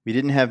 We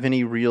didn't have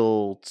any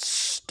real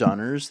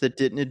stunners that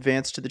didn't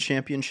advance to the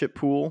championship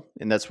pool,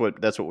 and that's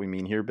what we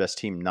mean here. Best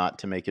team not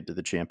to make it to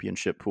the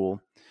championship pool.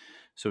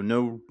 So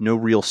no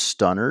real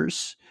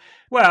stunners.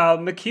 Well,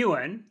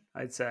 MacEwan,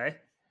 I'd say,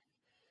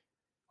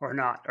 or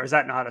not, or is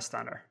that not a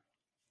stunner?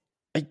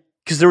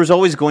 Because there was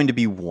always going to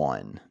be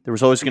one. There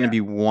was always going to be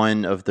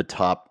one of the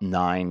top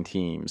 9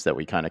 teams that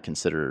we kind of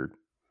consider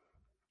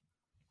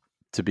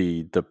to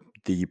be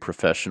the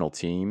professional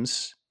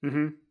teams.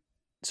 Mm-hmm.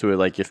 So,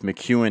 like, if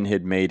MacEwan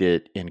had made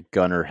it and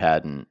Gunnar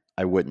hadn't,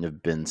 I wouldn't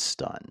have been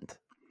stunned.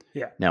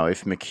 Yeah. Now,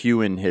 if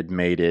MacEwan had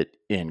made it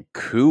and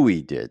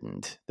Cooey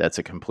didn't, that's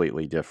a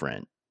completely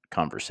different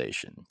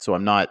conversation. So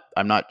I'm not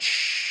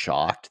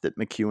shocked that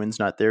MacEwan's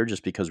not there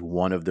just because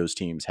one of those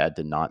teams had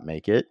to not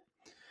make it.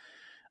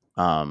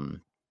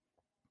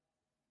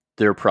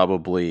 They're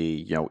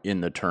probably,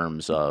 in the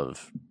terms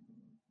of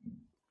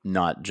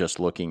not just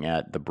looking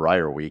at the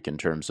Brier week in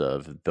terms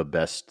of the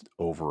best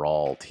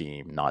overall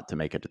team not to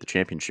make it to the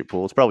championship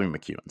pool, it's probably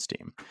MacEwan's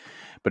team.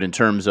 But in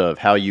terms of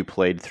how you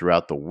played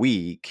throughout the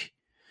week,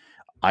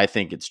 I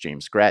think it's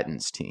James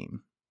Gratton's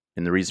team.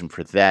 And the reason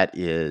for that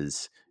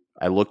is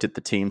I looked at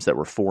the teams that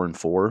were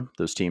 4-4,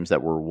 those teams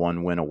that were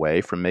one win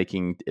away from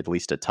making at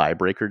least a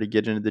tiebreaker to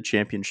get into the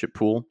championship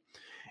pool.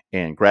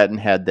 And Grattan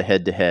had the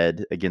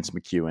head-to-head against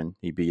McEwen.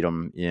 He beat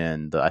him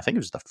I think it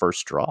was the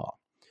first draw.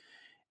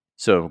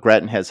 So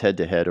Grattan has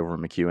head-to-head over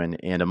McEwen.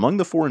 And among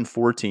the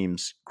 4-4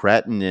 teams,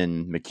 Grattan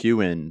and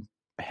McEwen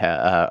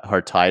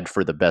are tied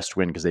for the best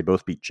win because they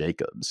both beat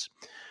Jacobs.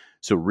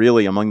 So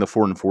really, among the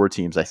 4-4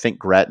 teams, I think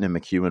Grattan and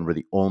McEwen were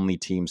the only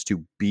teams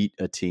to beat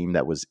a team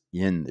that was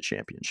in the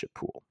championship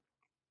pool.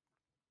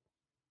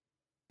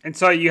 And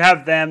so you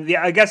have them.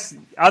 I guess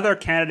other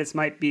candidates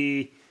might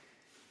be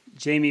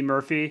Jamie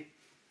Murphy,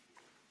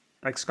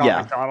 like Scott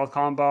McDonald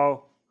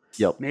combo.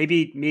 Yep.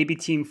 Maybe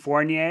Team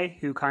Fournier,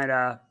 who kind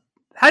of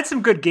had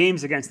some good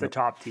games against the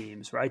top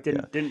teams, right?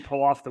 Didn't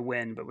pull off the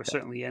win, but was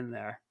certainly in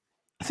there.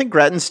 I think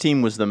Grattan's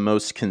team was the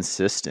most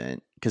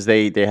consistent because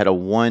they had a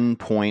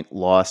 1-point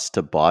loss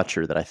to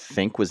Botcher that I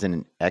think was in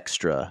an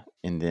extra.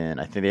 And then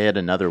I think they had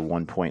another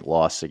 1-point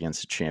loss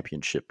against a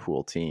championship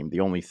pool team. The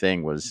only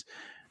thing was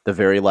the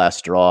very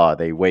last draw,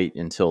 they wait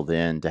until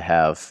then to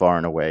have far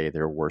and away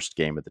their worst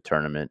game of the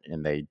tournament,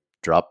 and they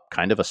drop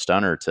kind of a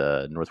stunner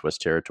to Northwest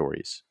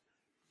Territories.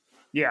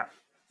 Yeah.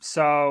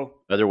 So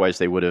otherwise,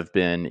 they would have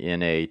been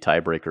in a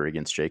tiebreaker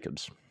against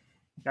Jacobs.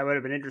 That would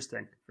have been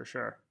interesting for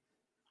sure.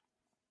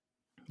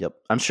 Yep.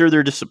 I'm sure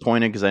they're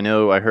disappointed because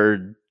I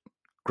heard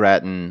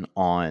Grattan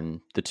on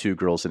the Two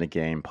Girls in a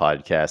Game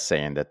podcast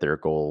saying that their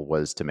goal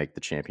was to make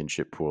the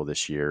championship pool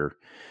this year.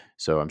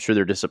 So I'm sure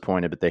they're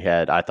disappointed, but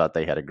I thought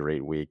they had a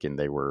great week, and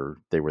they were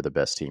the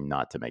best team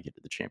not to make it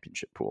to the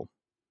championship pool.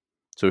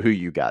 So who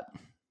you got?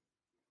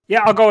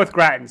 Yeah, I'll go with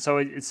Grattan. So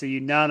it's a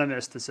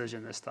unanimous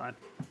decision this time.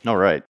 All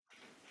right.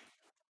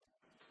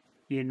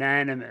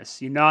 Unanimous.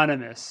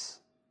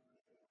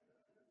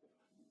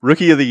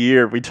 Rookie of the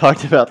year. We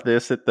talked about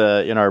this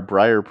in our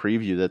Briar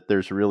preview that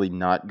there's really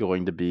not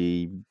going to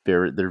be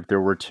there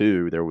were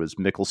two. There was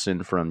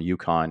Mickelson from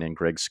UConn and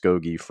Greg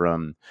Skogie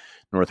from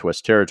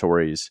Northwest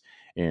Territories.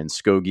 And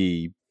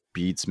Skogie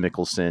beats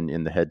Mickelson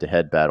in the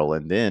head-to-head battle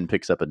and then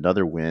picks up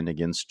another win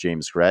against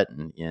James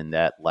Grattan in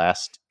that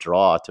last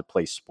draw to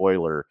play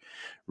spoiler.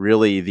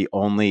 Really, the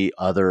only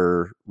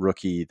other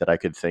rookie that I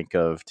could think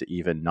of to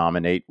even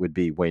nominate would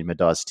be Wayne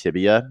Madaw's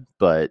Tibia,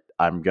 but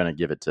I'm going to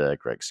give it to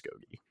Greg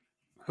Skogie.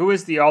 Who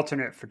is the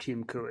alternate for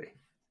Team Cooey?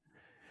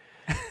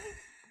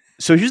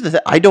 So here's the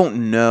thing. I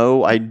don't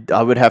know. I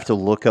would have to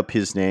look up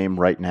his name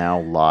right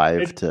now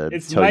live to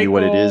tell you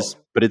what it is.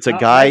 But it's a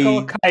guy.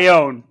 Michael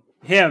Cayone.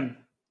 Him.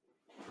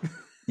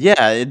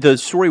 Yeah, the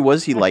story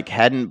was he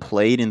hadn't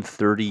played in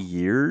 30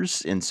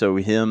 years, and so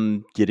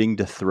him getting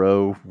to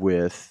throw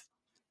with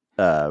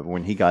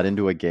when he got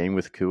into a game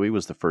with Cooey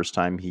was the first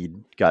time he'd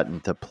gotten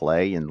to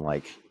play in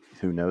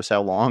who knows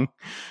how long.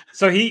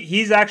 So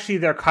he's actually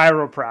their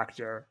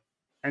chiropractor.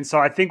 And so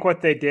I think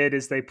what they did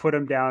is they put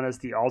him down as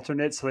the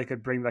alternate so they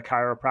could bring the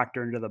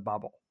chiropractor into the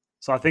bubble.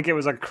 So I think it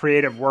was a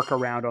creative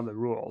workaround on the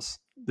rules.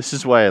 This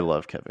is why I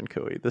love Kevin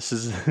Cooey. This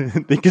is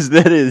because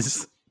that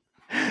is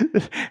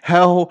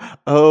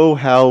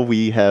how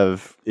we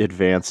have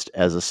advanced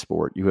as a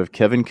sport. You have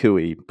Kevin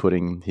Cooey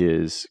putting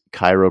his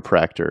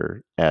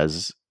chiropractor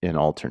as an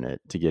alternate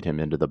to get him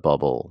into the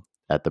bubble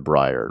at the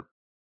Briar.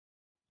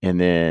 And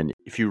then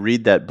if you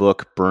read that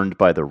book, Burned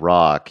by the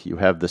Rock, you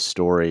have the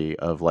story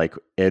of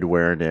Ed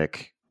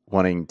Wernick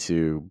wanting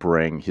to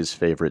bring his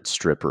favorite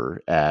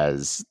stripper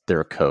as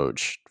their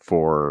coach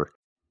for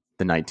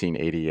the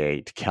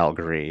 1988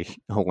 Calgary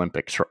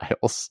Olympic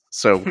trials.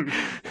 So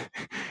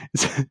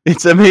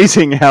it's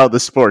amazing how the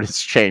sport has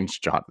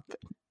changed, Jonathan.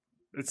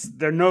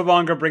 They're no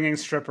longer bringing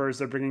strippers,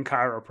 they're bringing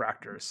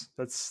chiropractors.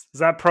 Is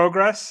that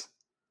progress?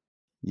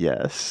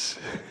 Yes.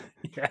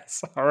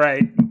 Yes. All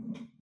right.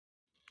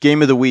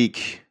 Game of the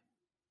week.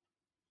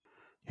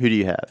 Who do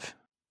you have?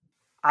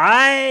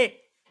 I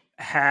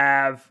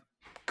have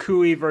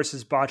Cooey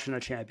versus Botcher in the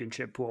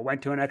championship pool.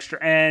 Went to an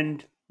extra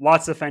end.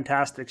 Lots of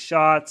fantastic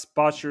shots.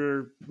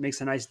 Botcher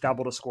makes a nice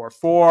double to score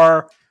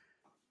 4.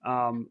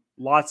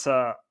 Lots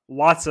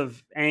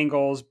of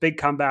angles. Big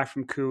comeback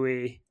from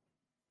Cooey.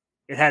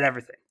 It had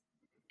everything.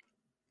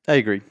 I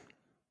agree.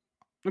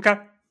 Okay.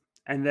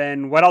 And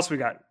then what else we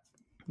got?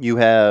 You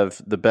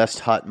have the best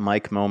hot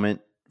mic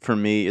moment. For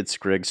me, it's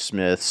Greg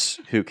Smith's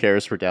Who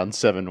Cares, we're down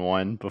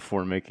 7-1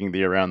 before making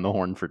the around the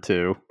horn for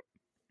 2.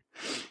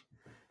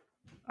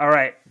 All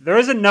right. There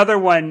was another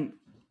one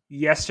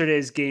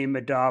yesterday's game,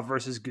 Madaw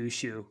versus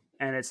Gushu,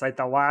 and it's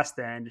the last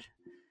end,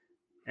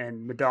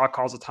 and Madaw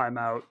calls a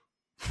timeout,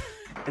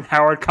 and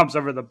Howard comes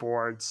over the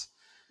boards,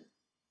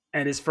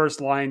 and his first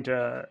line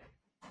to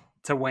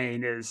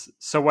Wayne is,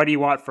 "So what do you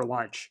want for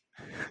lunch?"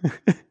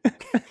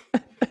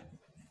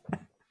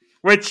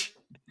 Which...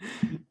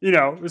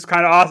 it was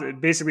kind of awesome.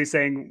 Basically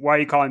saying, why are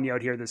you calling me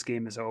out here? This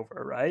game is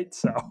over, right?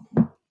 So.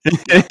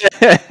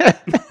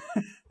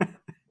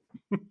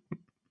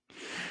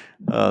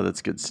 Oh,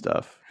 that's good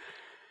stuff.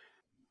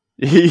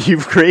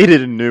 You've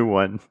created a new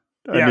one,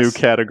 new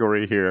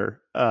category here.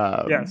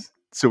 Yes.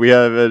 So we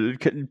have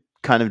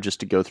kind of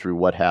just to go through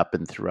what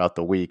happened throughout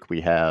the week.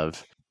 We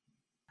have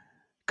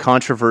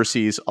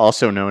controversies,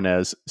 also known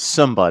as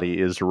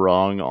somebody is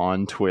wrong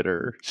on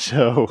Twitter.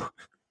 So...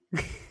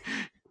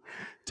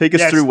 Take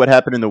us through what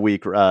happened in the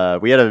week.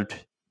 We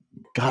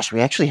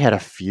actually had a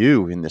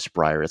few in this,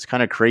 Briar. It's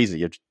kind of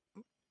crazy. It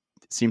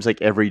seems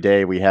like every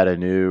day we had a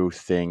new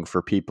thing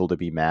for people to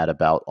be mad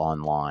about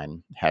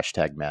online.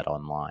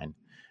 #MadOnline.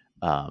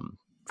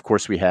 Of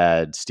course, we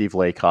had Steve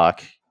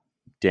Laycock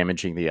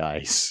damaging the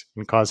ice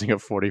and causing a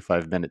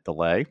 45-minute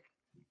delay.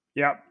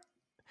 Yep.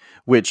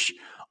 Which,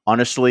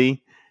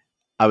 honestly,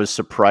 I was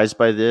surprised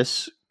by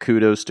this.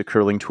 Kudos to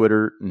curling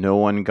Twitter. No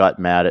one got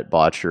mad at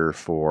Botcher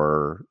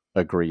for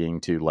agreeing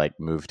to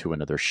move to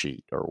another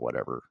sheet or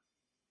whatever.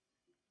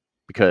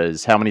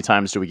 Because how many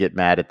times do we get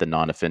mad at the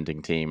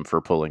non-offending team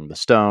for pulling the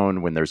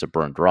stone when there's a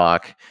burned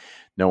rock?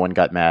 No one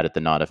got mad at the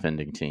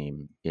non-offending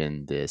team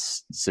in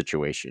this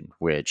situation,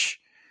 which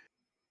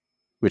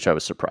I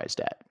was surprised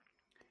at.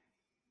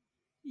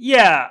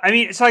 Yeah, I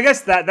mean, so I guess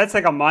that's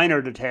like a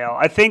minor detail.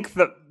 I think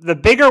the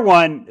bigger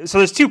one, so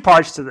there's two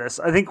parts to this.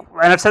 I think,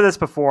 and I've said this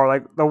before,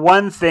 like the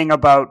one thing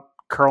about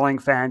curling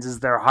fans is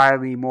they're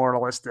highly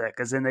moralistic,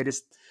 as in they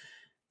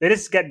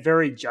just get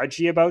very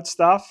judgy about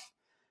stuff.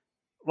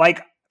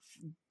 Like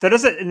that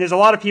doesn't, and there's a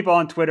lot of people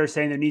on Twitter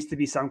saying there needs to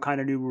be some kind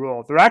of new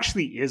rule. There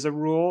actually is a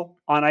rule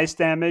on ice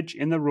damage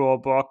in the rule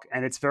book,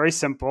 and it's very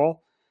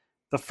simple.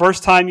 The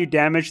first time you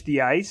damage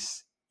the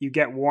ice, you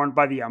get warned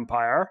by the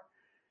umpire.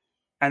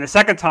 And the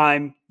second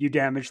time you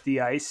damage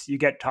the ice, you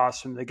get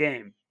tossed from the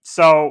game.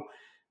 So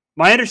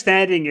my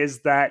understanding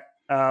is that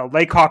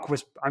Laycock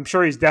I'm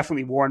sure he's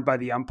definitely warned by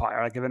the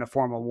umpire, given a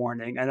formal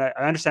warning. And I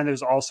understand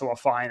there's also a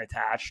fine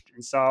attached.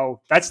 And so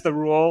that's the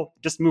rule.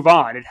 Just move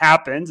on. It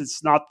happens.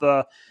 It's not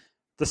the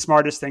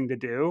smartest thing to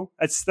do.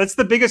 That's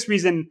the biggest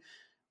reason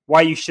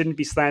why you shouldn't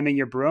be slamming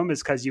your broom,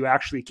 is because you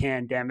actually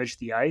can damage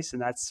the ice. And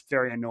that's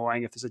very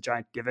annoying if there's a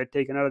giant divot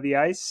taken out of the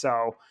ice.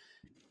 So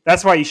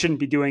that's why you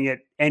shouldn't be doing it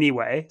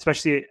anyway,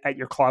 especially at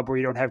your club where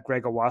you don't have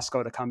Greg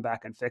Owasco to come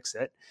back and fix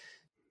it.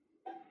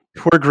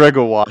 Poor Greg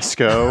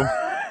Owasco.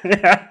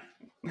 Yeah.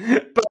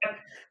 But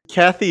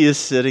Kathy is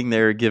sitting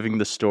there giving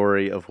the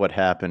story of what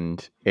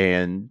happened,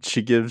 and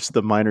she gives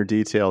the minor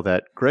detail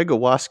that Greg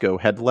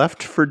Owasco had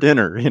left for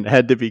dinner and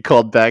had to be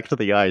called back to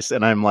the ice.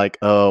 And I'm like,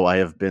 oh, I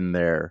have been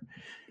there.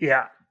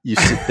 Yeah. You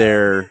sit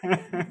there,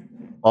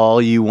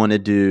 all you want to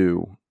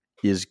do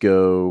is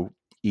go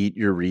eat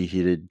your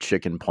reheated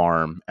chicken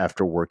parm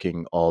after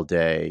working all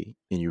day,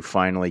 and you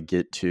finally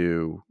get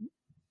to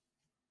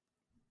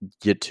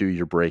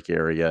your break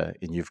area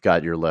and you've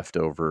got your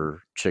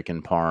leftover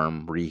chicken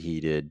parm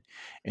reheated,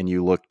 and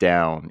you look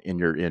down and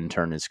your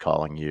intern is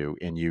calling you,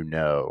 and you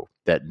know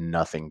that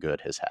nothing good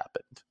has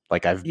happened.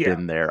 I've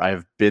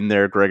been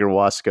there, Gregor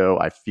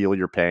Wasco. I feel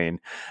your pain.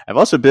 I've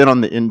also been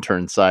on the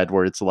intern side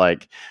where it's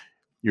like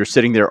you're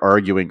sitting there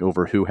arguing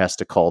over who has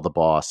to call the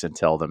boss and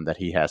tell them that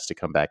he has to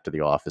come back to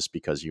the office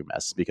because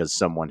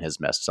someone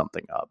has messed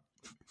something up.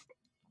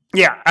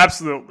 Yeah,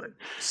 absolutely.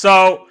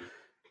 So,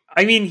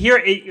 I mean, here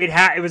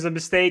it was a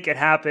mistake. It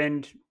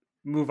happened.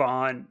 Move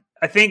on.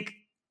 I think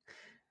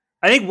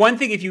one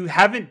thing, if you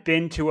haven't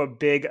been to a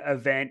big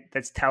event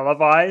that's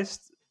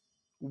televised,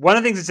 one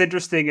of the things that's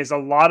interesting is a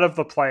lot of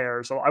the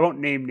players, I won't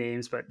name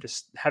names, but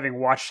just having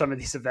watched some of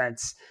these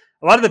events,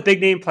 a lot of the big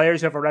name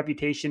players who have a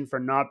reputation for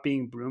not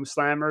being broom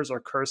slammers or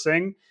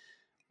cursing,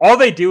 all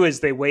they do is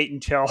they wait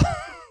until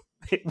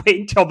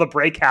the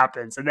break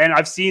happens. And then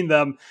I've seen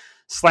them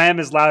slam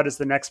as loud as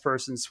the next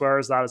person, swear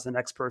as loud as the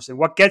next person.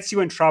 What gets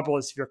you in trouble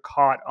is if you're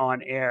caught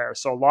on air.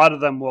 So a lot of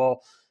them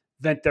will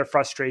vent their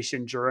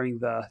frustration during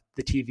the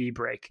TV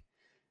break.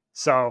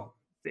 So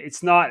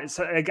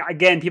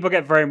again, people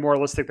get very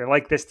moralistic. They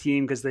like this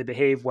team because they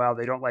behave well.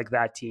 They don't like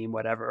that team,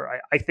 whatever.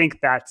 I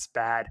think that's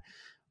bad.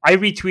 I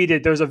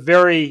retweeted,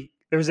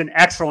 there was an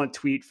excellent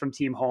tweet from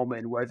Team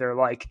Homan where they're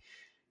like,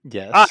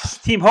 yes,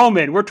 Team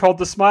Homan, we're told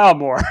to smile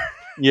more.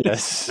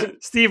 Yes.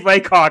 Steve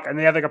Laycock, and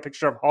they have a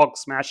picture of Hulk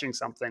smashing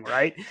something,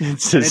 right? It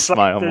says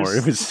smile more.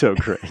 It was so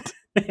great.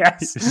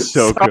 Yes. It was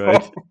so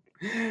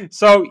good.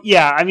 So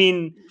yeah, I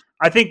mean,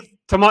 I think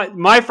to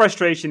my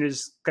frustration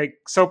is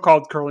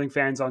so-called curling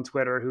fans on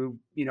Twitter who,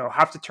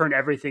 have to turn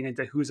everything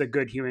into who's a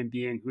good human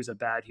being, who's a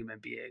bad human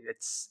being.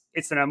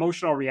 It's an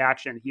emotional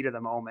reaction, heat of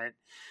the moment.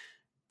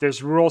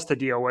 There's rules to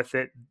deal with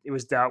it. It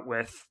was dealt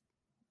with.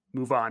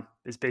 Move on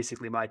is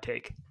basically my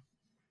take.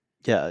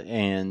 Yeah,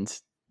 and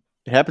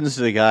it happens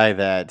to the guy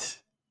that,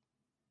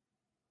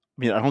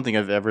 I don't think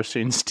I've ever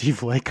seen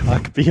Steve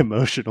Laycock be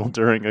emotional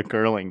during a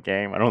curling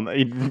game. I don't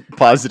know,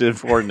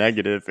 positive or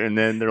negative. And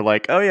then they're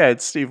like, oh yeah,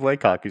 it's Steve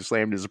Laycock who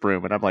slammed his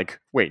broom. And I'm like,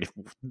 wait,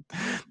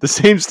 the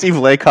same Steve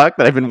Laycock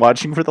that I've been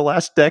watching for the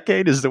last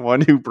decade is the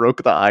one who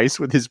broke the ice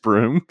with his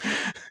broom?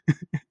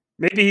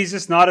 Maybe he's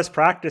just not as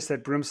practiced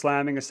at broom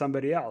slamming as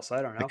somebody else.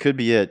 I don't know. It could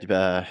be it.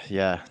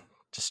 Yeah.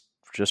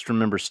 Just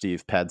remember,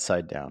 Steve, pad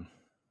side down.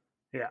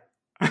 Yeah.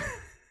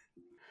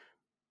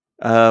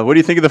 What do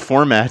you think of the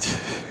format?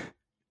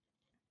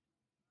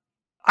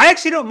 I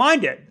actually don't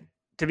mind it,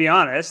 to be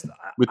honest.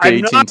 With the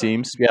 18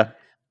 teams? Yeah.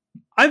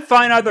 I'm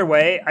fine either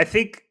way. I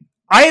think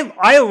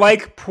I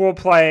like pool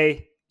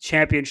play,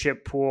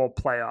 championship pool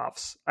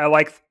playoffs. I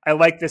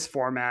like this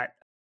format.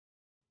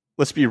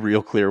 let's be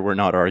real clear. We're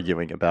not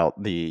arguing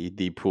about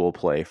the pool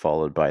play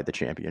followed by the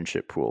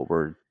championship pool.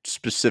 We're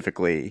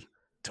specifically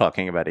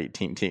talking about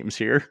 18 teams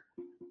here.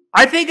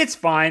 I think it's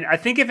fine. I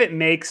think if it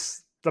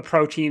makes the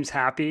pro teams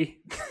happy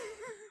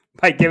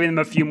by giving them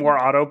a few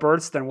more auto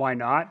berths, then why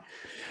not?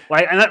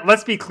 Like, and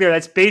let's be clear.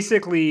 That's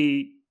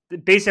basically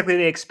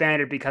they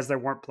expanded because there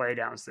weren't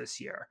playdowns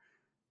this year,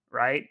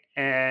 right?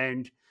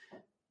 And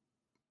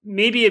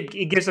maybe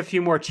it gives a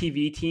few more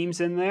TV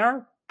teams in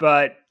there,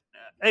 but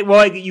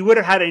you would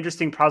have had an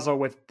interesting puzzle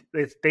with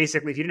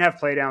basically if you didn't have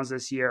playdowns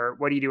this year,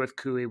 what do you do with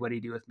Cooley? What do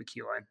you do with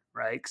McEwen?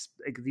 Right?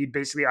 You'd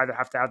basically either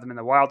have to have them in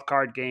the wild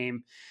card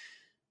game,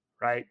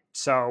 right?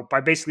 So by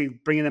basically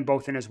bringing them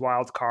both in as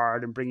wild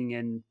card and bringing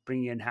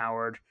in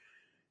Howard,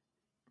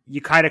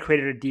 you kind of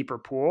created a deeper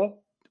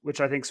pool,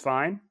 which I think is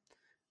fine.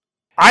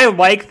 I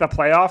like the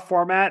playoff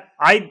format.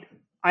 I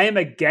am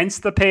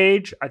against the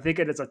page. I think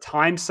it is a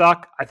time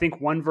suck. I think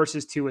 1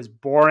 versus 2 is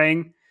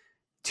boring.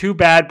 Too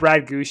bad,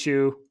 Brad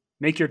Gushu.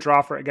 Make your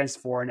draw for against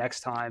 4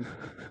 next time.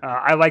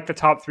 I like the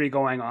top 3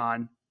 going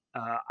on.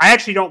 I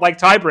actually don't like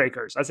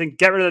tiebreakers. I think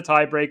get rid of the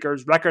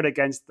tiebreakers, record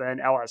against then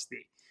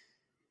LSD.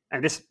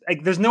 And this,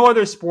 there's no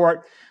other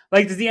sport.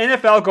 Does the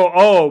NFL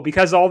go,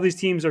 because all these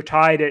teams are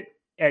tied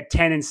at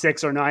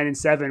 10-6 or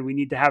 9-7, we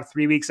need to have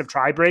 3 weeks of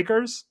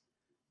tiebreakers?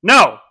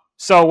 No.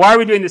 So why are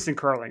we doing this in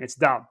curling? It's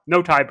dumb.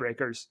 No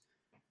tiebreakers.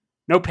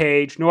 No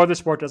page. No other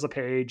sport does a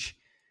page.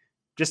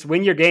 Just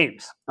win your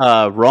games.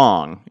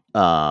 Wrong.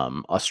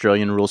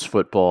 Australian rules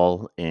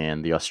football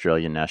and the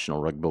Australian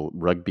National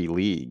Rugby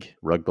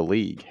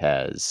League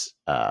has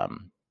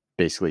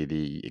basically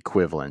the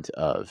equivalent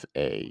of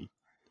a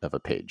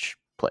page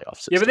playoff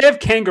system. Yeah, but they have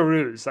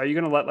kangaroos. Are you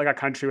going to let a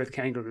country with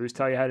kangaroos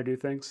tell you how to do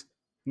things?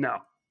 No.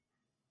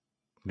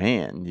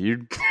 Man,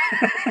 you.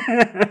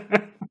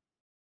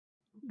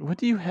 What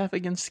do you have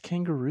against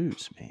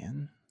kangaroos,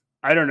 man?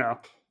 I don't know.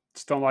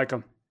 Just don't like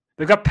them.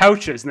 They've got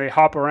pouches and they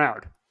hop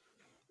around.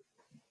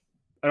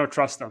 I don't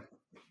trust them.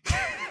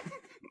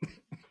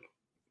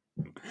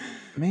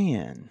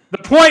 Man. The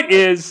point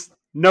is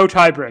no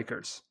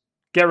tiebreakers.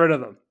 Get rid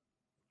of them.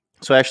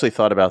 So I actually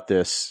thought about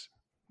this.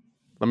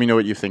 Let me know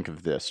what you think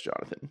of this,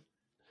 Jonathan.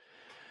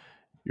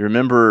 You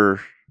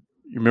remember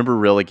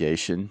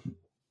relegation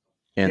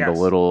and Yes.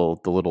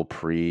 the little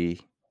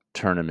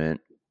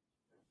pre-tournament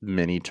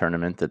mini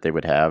tournament that they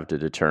would have to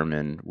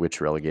determine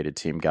which relegated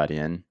team got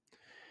in.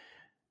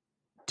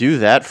 Do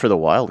that for the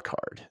wild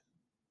card.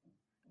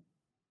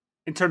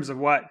 In terms of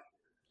what?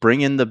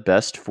 Bring in the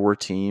best 4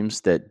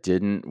 teams that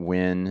didn't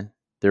win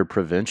their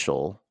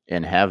provincial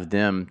and have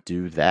them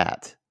do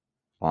that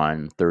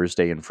on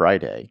Thursday and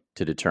Friday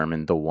to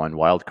determine the one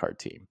wild card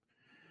team.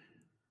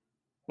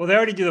 Well, they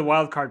already do the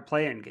wild card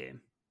play-in game.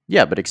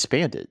 Yeah, but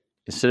expand it.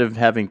 Instead of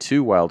having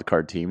 2 wild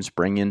card teams,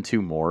 bring in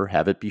 2 more,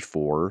 have it be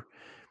 4,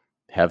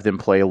 have them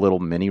play a little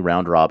mini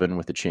round robin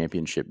with a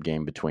championship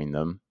game between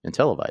them and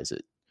televise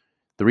it.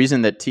 The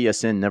reason that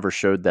TSN never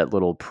showed that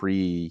little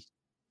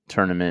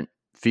pre-tournament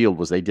field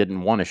was they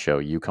didn't want to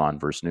show UConn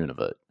versus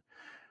Nunavut.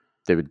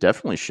 They would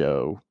definitely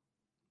show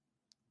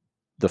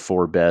the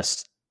 4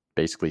 best,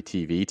 basically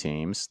TV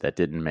teams that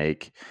didn't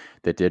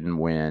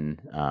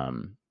win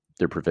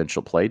their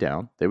provincial play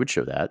down. They would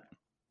show that.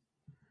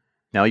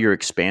 Now you're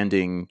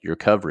expanding your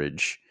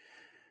coverage.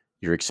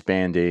 You're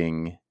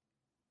expanding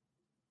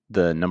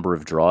the number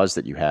of draws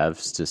that you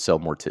have to sell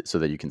more, so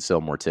that you can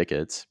sell more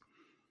tickets.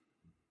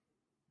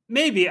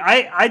 Maybe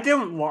I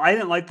didn't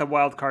like the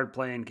wild card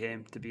play-in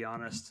game, to be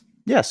honest.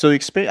 Yeah, so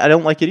I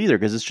don't like it either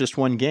because it's just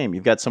one game.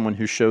 You've got someone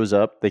who shows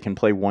up, they can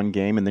play one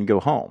game and then go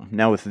home.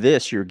 Now with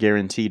this, you're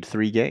guaranteed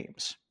 3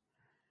 games.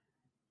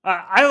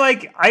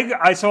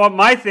 So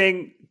my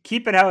thing,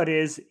 keep it how it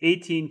is,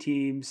 18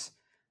 teams,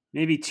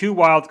 maybe 2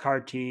 wild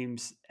card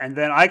teams, and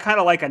then I kind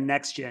of like a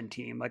next gen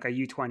team, like a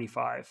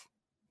U25.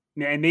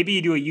 And maybe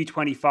you do a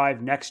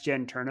U25 next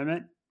gen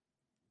tournament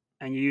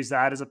and you use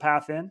that as a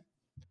path in.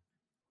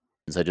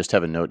 I just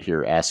have a note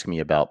here. Ask me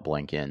about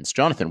blank ends.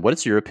 Jonathan, what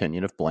is your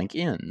opinion of blank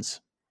ends?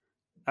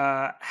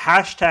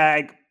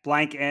 Hashtag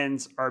blank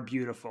ends are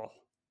beautiful.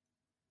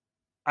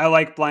 I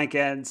like blank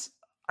ends.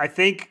 I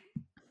think,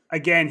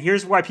 again,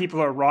 here's why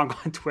people are wrong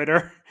on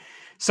Twitter.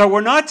 So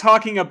we're not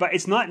talking about,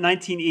 it's not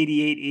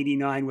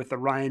 1988-89 with the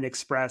Ryan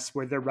Express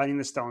where they're running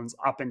the stones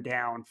up and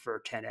down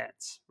for 10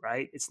 ends,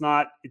 right?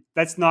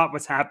 That's not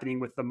what's happening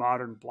with the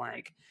modern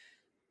blank.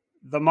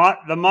 The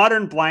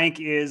modern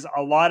blank is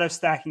a lot of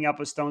stacking up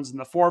with stones in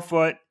the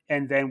forefoot,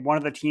 and then one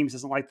of the teams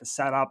doesn't like the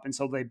setup, and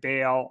so they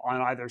bail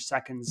on either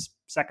second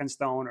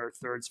stone or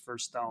thirds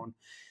first stone.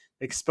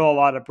 They spill a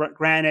lot of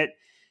granite,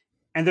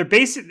 and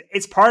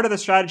it's part of the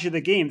strategy of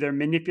the game. They're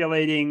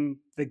manipulating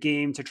the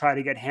game to try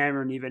to get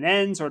hammer and even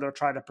ends, or they'll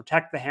try to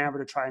protect the hammer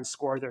to try and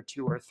score their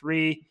 2 or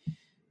 3.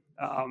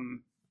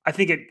 I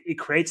think it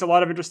creates a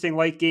lot of interesting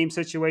late game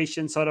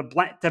situations. So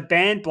to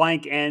ban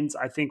blank ends,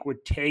 I think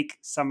would take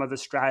some of the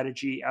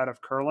strategy out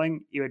of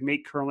curling. It would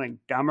make curling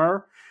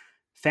dumber.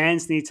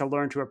 Fans need to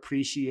learn to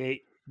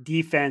appreciate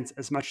defense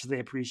as much as they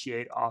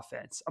appreciate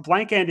offense. A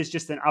blank end is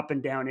just an up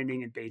and down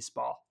inning in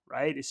baseball,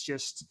 right?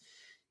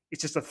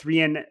 it's just a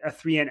three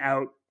and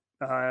out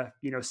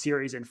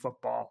series in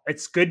football.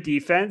 It's good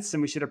defense,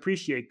 and we should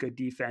appreciate good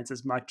defense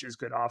as much as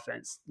good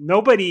offense.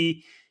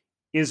 Nobody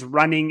is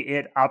running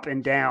it up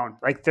and down.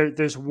 Like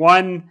there's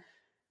one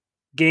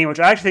game which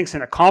I actually think is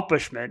an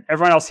accomplishment.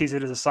 Everyone else sees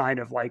it as a sign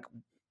of like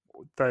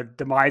the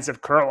demise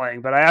of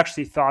curling, but I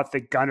actually thought the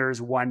Gunners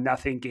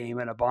 1-0 game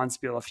in a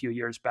Bonspiel a few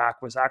years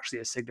back was actually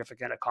a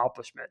significant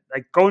accomplishment.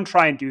 Like, go and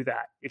try and do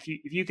that. If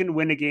you can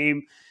win a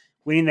game,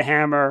 winning the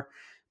hammer,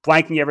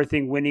 blanking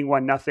everything, winning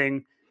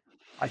 1-0,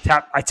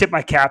 I tip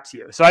my cap to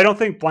you. So I don't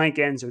think blank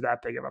ends are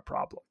that big of a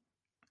problem.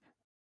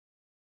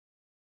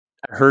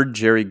 I heard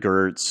Jerry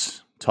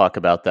Gertz talk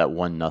about that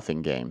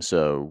 1-0 game.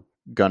 So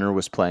Gunner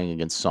was playing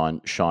against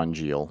Sean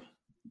Geel,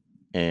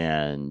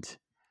 and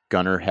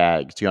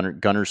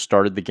Gunner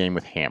started the game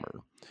with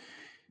hammer.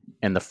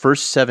 And the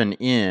first 7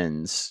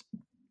 ends,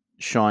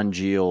 Sean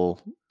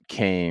Geel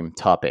came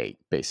top 8,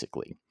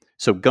 basically.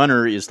 So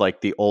Gunner is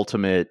like the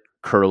ultimate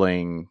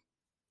curling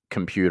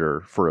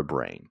computer for a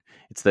brain.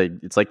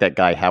 It's like that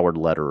guy Howard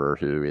Lederer,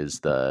 who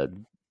is the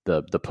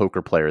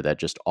poker player that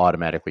just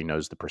automatically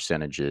knows the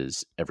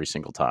percentages every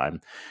single time.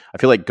 I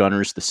feel like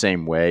Gunner's the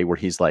same way, where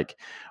he's like,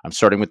 I'm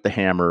starting with the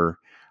hammer,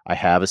 I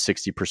have a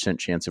 60%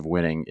 chance of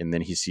winning, and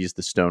then he sees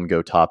the stone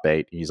go top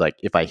 8, and he's like,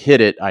 if I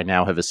hit it, I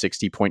now have a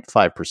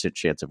 60.5%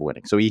 chance of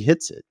winning. So he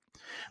hits it.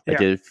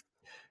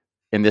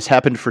 And this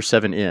happened for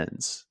 7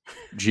 ends.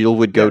 Geel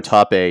would go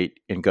top 8,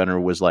 and Gunner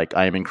was like,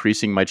 I am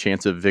increasing my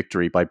chance of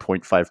victory by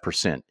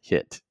 0.5%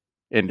 hit.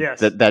 And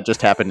that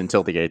just happened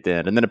until the 8th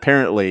end. And then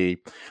apparently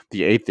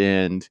the 8th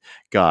end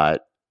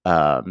got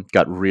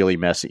really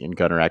messy, and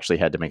Gunner actually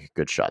had to make a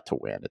good shot to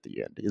win at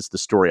the end, is the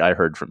story I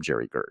heard from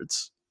Jerry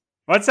Gertz.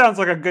 Well, that sounds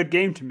like a good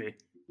game to me.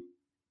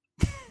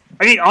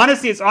 I mean,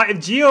 honestly, if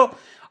Geel,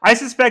 I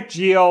suspect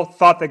Geel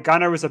thought that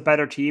Gunner was a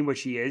better team,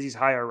 which he is. He's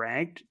higher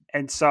ranked.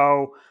 And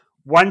so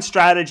one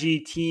strategy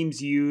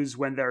teams use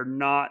when they're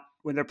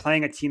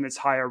playing a team that's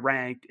higher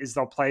ranked is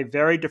they'll play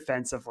very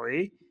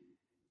defensively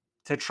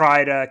to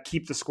try to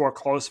keep the score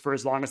close for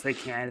as long as they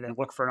can and then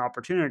look for an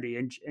opportunity.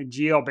 And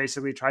Geel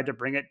basically tried to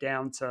bring it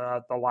down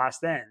to the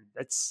last end.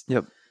 That's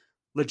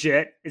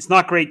legit. It's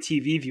not great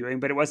TV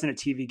viewing, but it wasn't a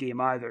TV game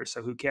either,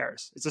 so who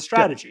cares? It's a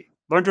strategy.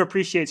 Learn to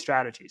appreciate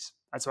strategies.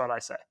 That's what I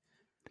say.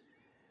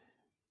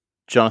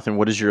 Jonathan,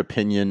 what is your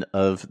opinion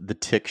of the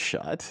tick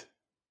shot?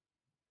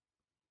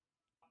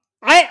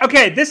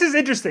 Okay, this is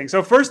interesting.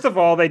 So first of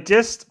all, they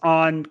just,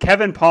 on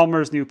Kevin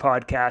Palmer's new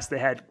podcast, they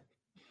had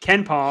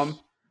Ken Palm,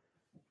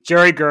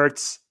 Jerry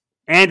Gertz,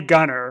 and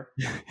Gunner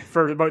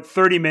for about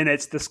 30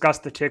 minutes discuss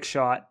the tick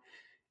shot.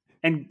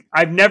 And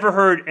I've never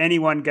heard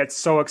anyone get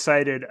so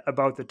excited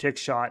about the tick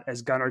shot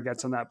as Gunner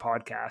gets on that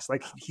podcast.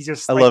 Like, he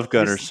just, I love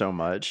Gunner so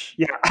much.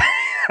 Yeah.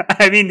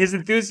 I mean, his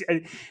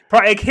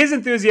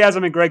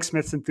enthusiasm and Greg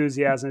Smith's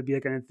enthusiasm would be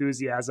like an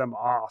enthusiasm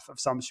off of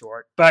some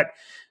sort. But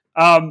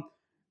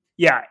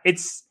yeah,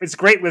 it's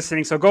great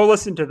listening. So go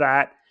listen to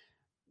that.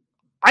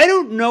 I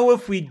don't know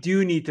if we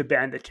do need to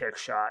ban the tick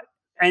shot.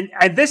 And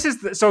this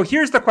is so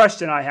here's the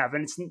question I have,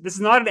 and this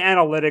is not an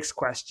analytics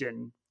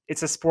question.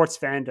 It's a sports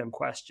fandom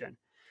question.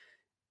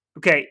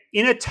 Okay,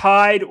 in a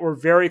tied or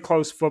very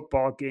close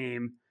football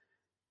game,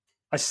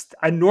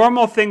 a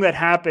normal thing that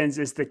happens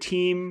is the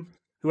team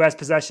who has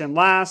possession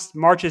last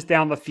marches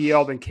down the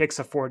field and kicks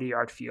a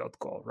 40-yard field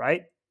goal,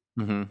 right?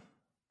 Mm-hmm.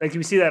 Like,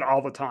 we see that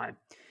all the time.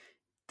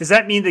 Does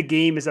that mean the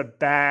game is a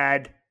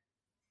bad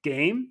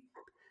game?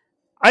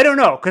 I don't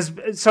know.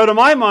 So to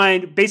my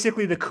mind,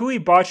 basically the Cooey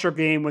Botcher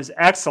game was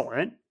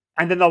excellent.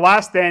 And then the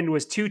last end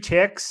was 2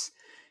 ticks.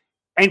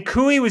 And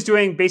Cooey was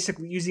doing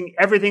basically using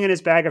everything in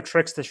his bag of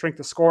tricks to shrink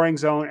the scoring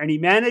zone. And he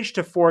managed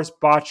to force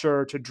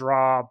Botcher to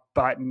draw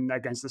button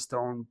against the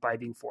stone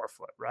biting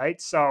forefoot,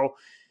 right? So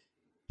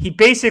he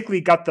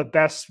basically got the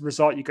best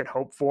result you could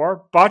hope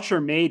for.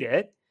 Botcher made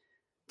it.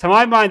 To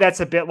my mind,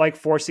 that's a bit like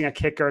forcing a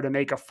kicker to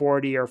make a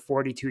 40 or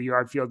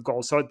 42-yard field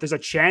goal. So there's a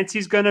chance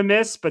he's going to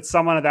miss, but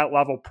someone at that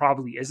level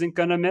probably isn't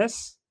going to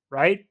miss,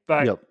 right?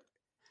 But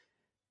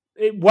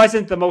It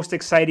wasn't the most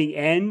exciting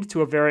end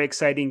to a very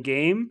exciting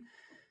game.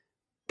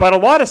 But a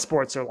lot of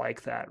sports are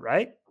like that,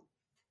 right?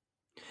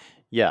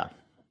 Yeah.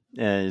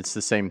 And it's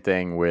the same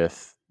thing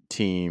with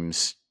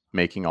teams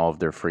making all of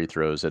their free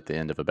throws at the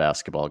end of a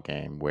basketball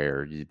game,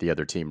 where the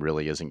other team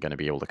really isn't going to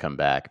be able to come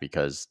back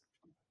because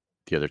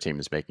the other team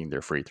is making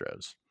their free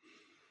throws.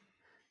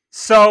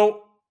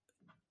 So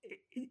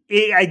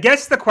I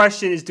guess the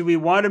question is, do we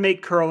want to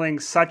make curling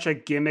such a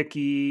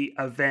gimmicky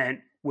event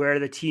where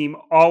the team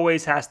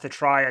always has to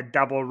try a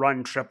double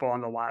run triple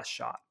on the last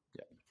shot?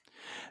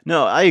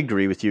 No, I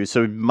agree with you.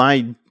 So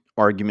my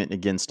argument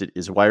against it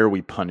is, why are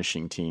we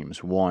punishing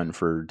teams? One,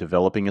 for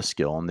developing a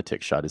skill, and the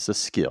tick shot is a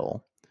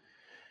skill.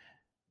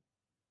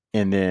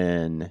 And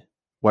then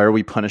why are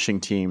we punishing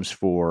teams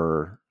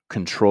for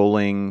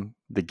controlling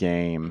the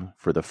game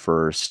for the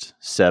first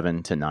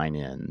 7 to 9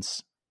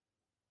 ends?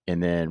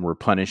 And then we're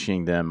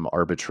punishing them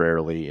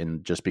arbitrarily,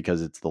 and just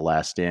because it's the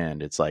last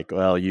end, it's like,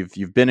 well,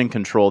 you've been in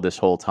control this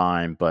whole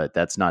time, but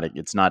it's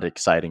not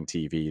exciting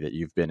TV that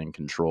you've been in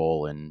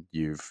control and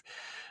you've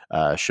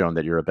shown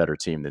that you're a better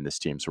team than this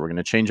team. So we're going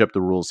to change up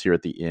the rules here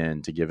at the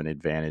end to give an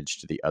advantage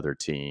to the other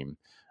team,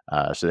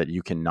 so that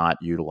you cannot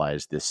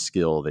utilize this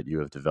skill that you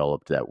have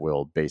developed that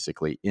will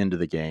basically end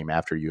the game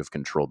after you have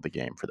controlled the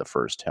game for the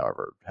first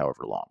however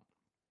long.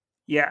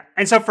 Yeah.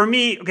 And so for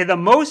me, okay, the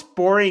most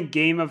boring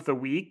game of the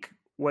week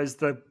was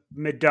the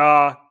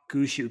Middaugh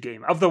Gushue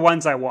game of the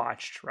ones I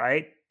watched,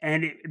 right?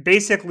 And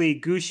basically,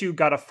 Gushue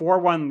got a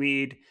 4-1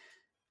 lead.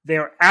 They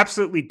are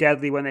absolutely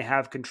deadly when they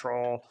have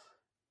control.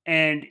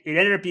 And it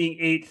ended up being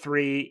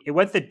 8-3. It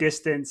went the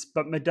distance,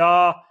 but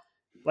Middaugh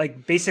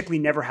basically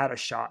never had a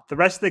shot. The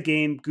rest of the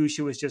game,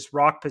 Gushue was just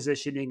rock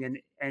positioning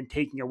and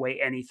taking away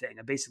anything,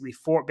 and basically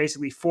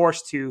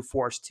force two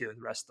the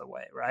rest of the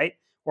way, right?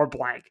 Or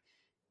blank.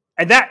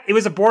 And that it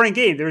was a boring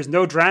game. There was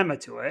no drama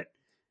to it.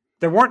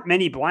 There weren't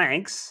many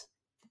blanks.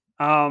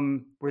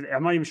 I'm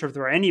not even sure if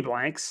there were any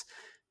blanks,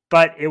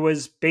 but it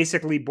was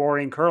basically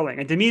boring curling.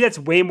 And to me, that's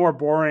way more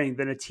boring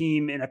than a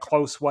team in a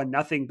close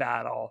 1-0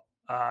 battle,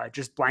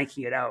 just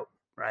blanking it out,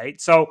 right?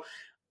 So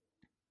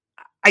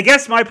I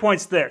guess my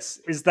point's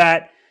this, is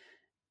that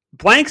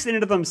blanks in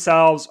and of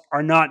themselves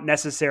are not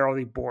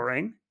necessarily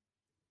boring.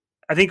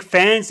 I think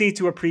fans need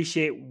to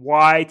appreciate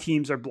why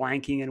teams are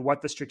blanking and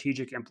what the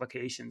strategic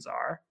implications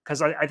are.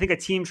 Because I think a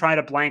team trying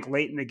to blank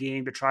late in the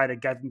game to try to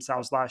get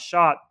themselves last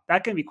shot,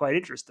 that can be quite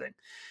interesting.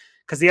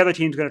 Because the other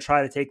team's going to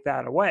try to take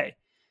that away.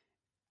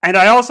 And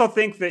I also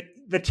think that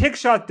the tick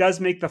shot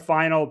does make the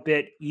final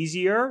bit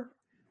easier.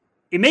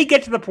 It may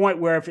get to the point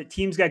where if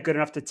teams get good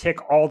enough to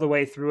tick all the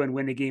way through and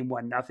win a game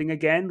 1-0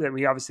 again, then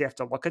we obviously have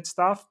to look at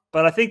stuff.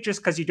 But I think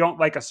just because you don't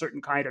like a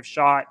certain kind of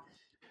shot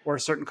or a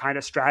certain kind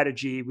of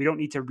strategy, we don't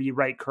need to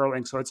rewrite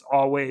curling. So it's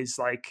always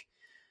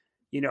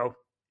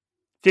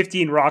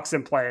 15 rocks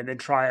in play and then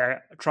try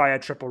a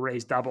triple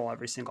raise double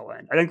every single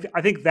end.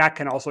 I think that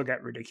can also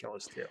get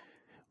ridiculous too.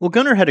 Well,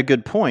 Gunnar had a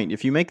good point.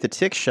 If you make the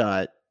tick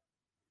shot,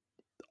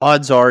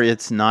 odds are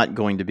it's not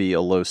going to be a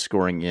low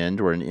scoring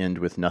end or an end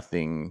with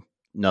nothing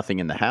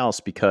in the house,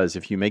 because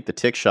if you make the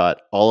tick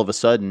shot, all of a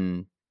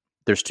sudden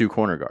there's 2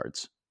 corner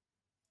guards.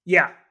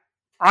 Yeah.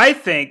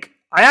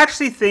 I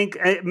actually think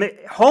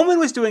Homan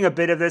was doing a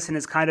bit of this and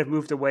has kind of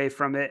moved away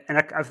from it. And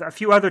a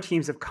few other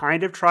teams have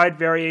kind of tried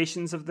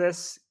variations of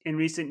this in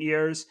recent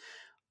years.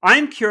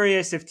 I'm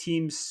curious if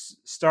teams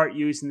start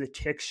using the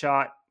tick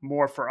shot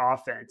more for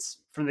offense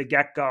from the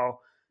get-go,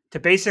 to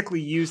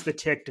basically use the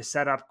tick to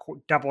set up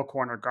double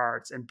corner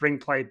guards and bring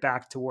play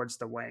back towards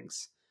the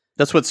wings.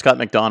 That's what Scott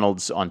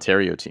McDonald's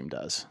Ontario team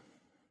does.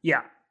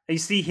 Yeah. You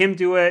see him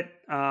do it.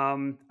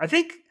 I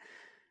think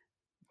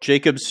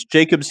Jacobs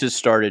has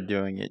started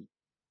doing it.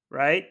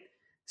 Right.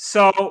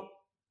 So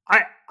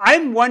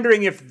I'm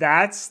wondering if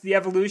that's the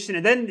evolution.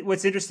 And then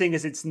what's interesting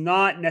is it's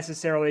not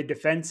necessarily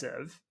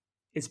defensive.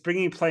 It's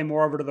bringing play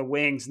more over to the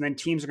wings, and then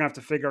teams are going to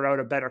have to figure out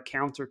a better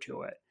counter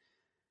to it.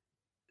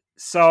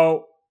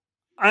 So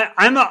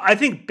I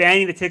think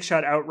banning the tick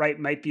shot outright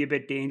might be a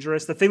bit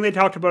dangerous. The thing they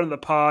talked about in the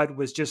pod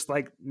was just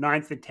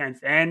 9th and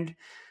 10th end.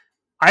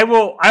 I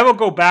will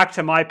go back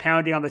to my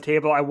pounding on the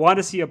table. I want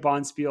to see a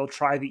Bonspiel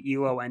try the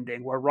ELO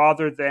ending, where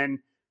rather than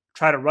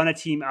try to run a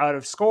team out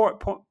of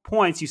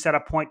points, you set a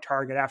point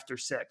target after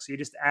 6. So you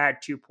just add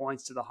 2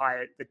 points to the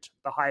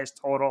highest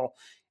total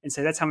and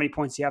say that's how many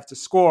points you have to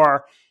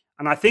score.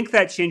 And I think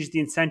that changes the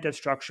incentive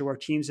structure, where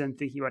teams are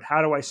thinking about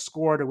how do I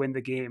score to win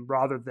the game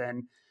rather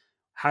than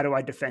how do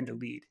I defend a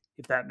lead,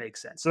 if that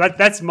makes sense. So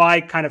that's my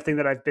kind of thing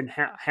that I've been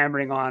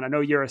hammering on. I know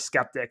you're a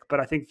skeptic,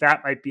 but I think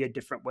that might be a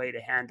different way to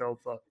handle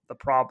the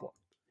problem.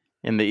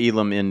 And the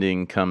Elam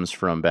ending comes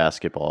from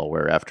basketball,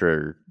 where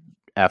after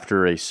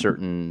a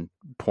certain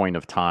point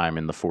of time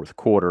in the fourth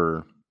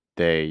quarter,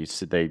 they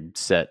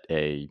set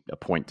a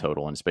point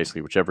total, and it's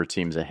basically whichever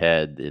team's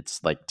ahead, it's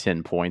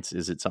 10 points.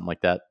 Is it something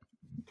like that?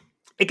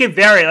 It can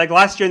vary. Like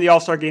last year in the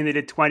All-Star game, they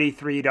did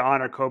 23 to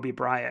honor Kobe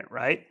Bryant,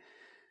 right?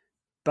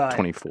 But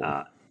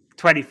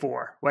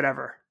 24,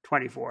 whatever.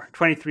 24.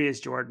 23 is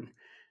Jordan.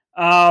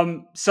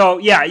 So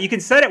yeah, you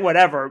can set it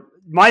whatever.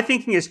 My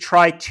thinking is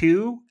try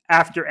 2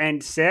 after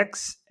end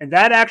 6. And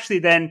that actually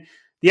then,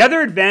 the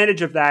other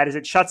advantage of that is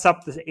it shuts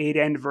up the 8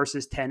 end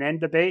versus 10 end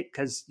debate,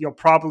 because you'll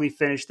probably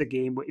finish the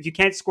game. If you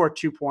can't score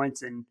 2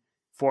 points in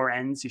 4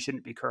 ends, you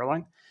shouldn't be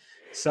curling.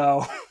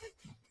 So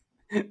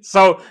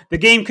the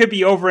game could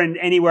be over in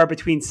anywhere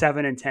between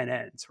 7 and 10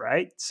 ends,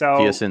 right? So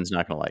TSN's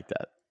not going to like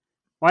that.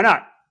 Why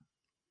not?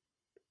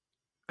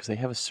 Because they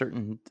have a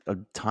certain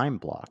time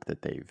block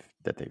that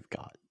they've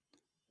got.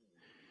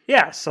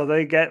 Yeah, so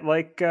they get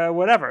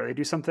whatever. They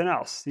do something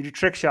else. They do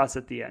trick shots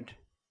at the end.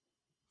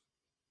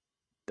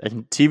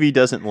 And TV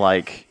doesn't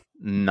like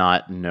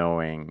not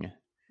knowing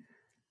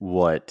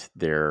what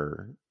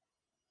their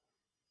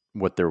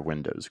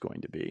window is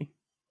going to be.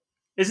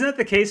 Isn't that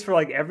the case for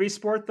every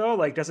sport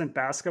though? Doesn't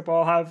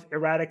basketball have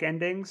erratic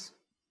endings?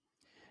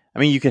 I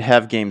mean, you could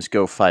have games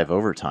go 5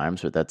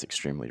 overtimes, but that's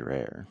extremely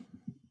rare.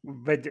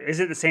 But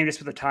is it the same just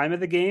for the time of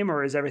the game,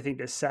 or is everything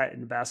just set in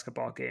the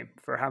basketball game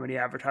for how many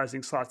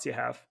advertising slots you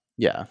have?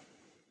 Yeah.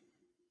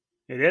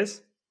 It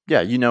is?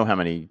 Yeah, you know how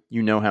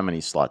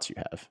many slots you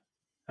have.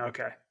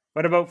 Okay.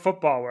 What about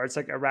football where it's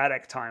like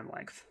erratic time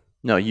length?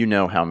 No, you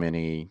know how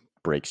many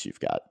breaks you've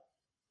got.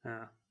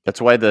 Yeah.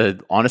 That's why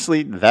the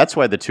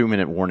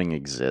 2-minute warning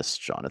exists,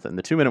 Jonathan.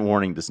 The 2-minute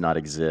warning does not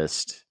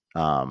exist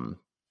to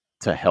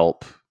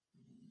help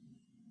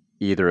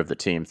either of the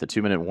teams. The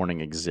 2-minute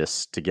warning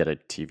exists to get a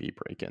TV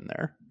break in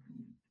there.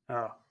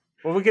 Oh,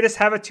 well, we could just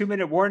have a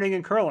 2-minute warning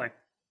in curling.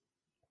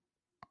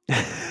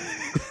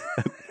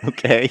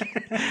 Okay,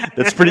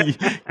 that's pretty.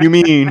 You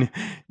mean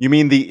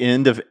the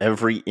end of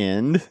every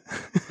end?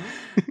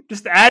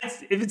 Just add,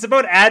 if it's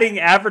about adding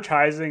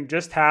advertising,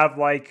 just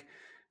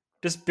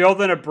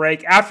build in a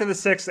break after the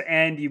sixth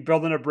end. You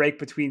build in a break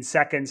between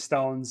second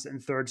stones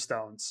and third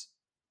stones,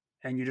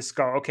 and you just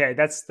go, okay,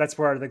 that's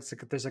where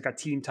there's like a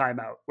team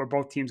timeout where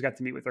both teams got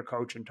to meet with their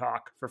coach and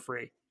talk for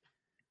free.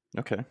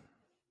 Okay.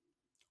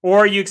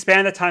 Or you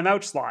expand the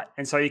timeout slot,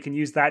 and so you can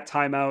use that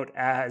timeout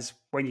as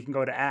when you can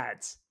go to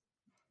ads.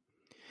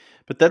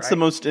 But that's the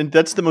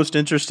most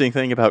interesting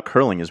thing about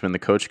curling is when the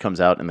coach comes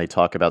out and they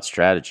talk about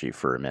strategy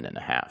for a minute and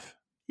a half.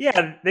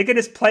 Yeah, they can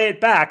just play it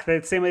back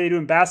the same way they do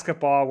in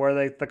basketball,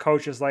 where the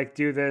coach is like,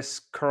 do this,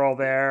 curl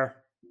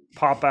there,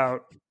 pop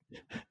out.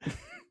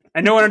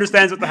 And no one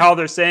understands what the hell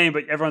they're saying,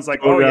 but everyone's like,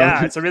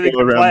 it's a really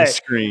good play. Around the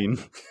screen.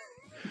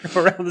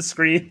 Around the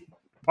screen,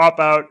 pop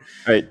out.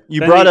 All right,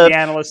 you then brought up the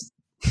analyst.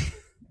 All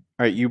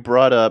right, you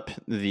brought up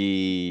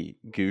the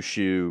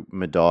Gushue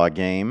Middaugh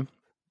game.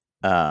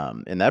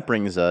 And that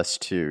brings us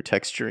to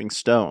texturing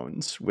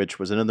stones, which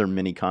was another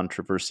mini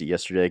controversy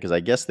yesterday because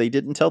I guess they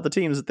didn't tell the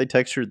teams that they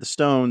textured the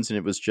stones, and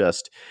it was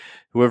just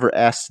whoever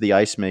asked the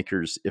ice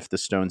makers if the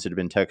stones had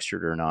been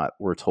textured or not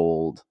were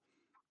told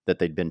that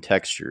they'd been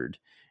textured.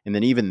 And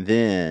then even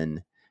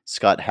then,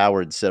 Scott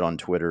Howard said on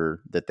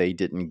Twitter that they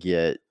didn't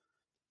get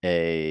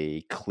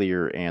a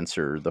clear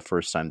answer the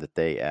first time that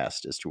they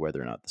asked as to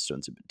whether or not the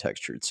stones had been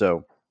textured.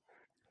 So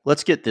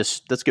let's get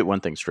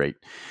one thing straight.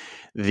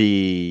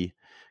 The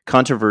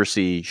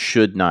controversy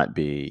should not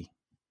be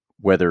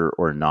whether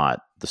or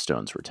not the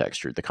stones were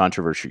textured. The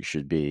controversy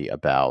should be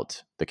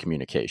about the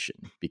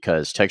communication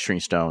because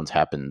texturing stones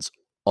happens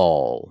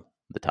all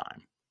the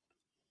time.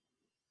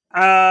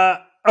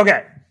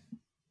 Okay.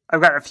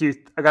 I've got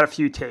a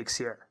few takes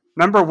here.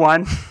 Number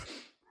one,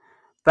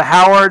 the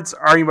Howards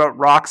arguing about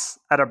rocks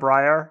at a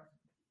briar.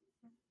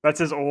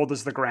 That's as old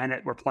as the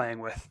granite we're playing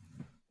with.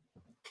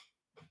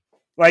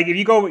 Like if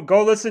you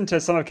go listen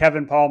to some of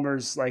Kevin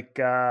Palmer's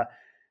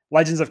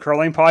Legends of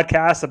Curling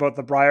podcast about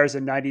the Briars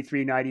in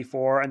 93,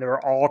 94, and there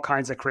were all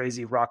kinds of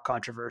crazy rock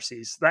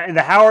controversies. And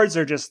the Howards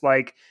are just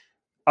like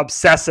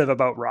obsessive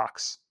about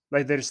rocks.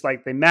 Like they're just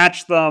like, they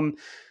match them.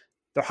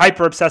 They're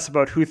hyper obsessed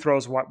about who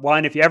throws what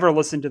one. If you ever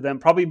listen to them,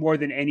 probably more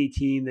than any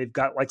team, they've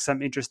got like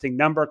some interesting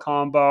number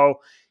combo.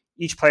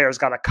 Each player's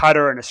got a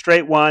cutter and a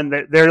straight one.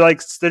 They're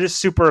just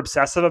super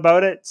obsessive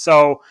about it.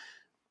 So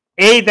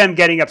them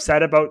getting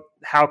upset about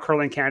how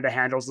Curling Canada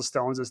handles the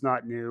stones is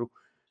not new.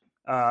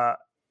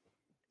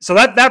 So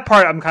that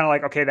part, I'm kind of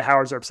like, okay, the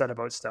Howards are upset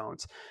about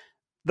stones.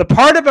 The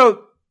part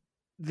about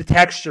the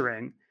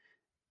texturing,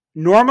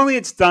 normally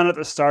it's done at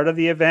the start of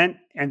the event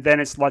and then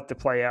it's let to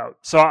play out.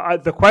 So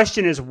the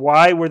question is,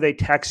 why were they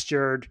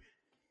textured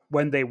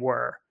when they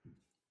were?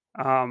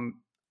 And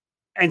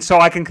so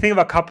I can think of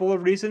a couple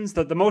of reasons.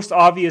 The most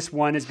obvious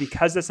one is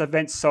because this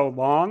event's so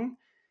long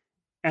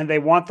and they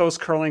want those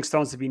curling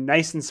stones to be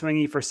nice and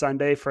swingy for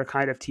Sunday for a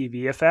kind of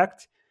TV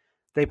effect.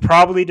 They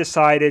probably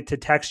decided to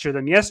texture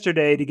them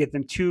yesterday to get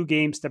them 2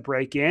 games to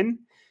break in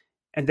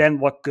and then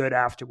look good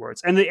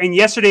afterwards. And in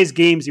yesterday's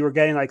games, you were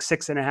getting like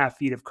 6.5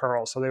 feet of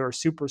curl. So they were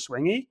super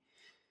swingy.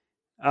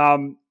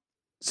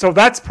 So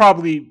that's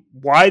probably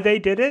why they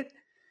did it.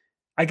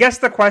 I guess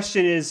the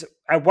question is,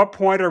 at what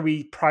point are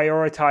we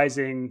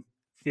prioritizing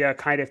the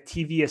kind of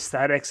TV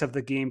aesthetics of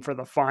the game for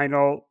the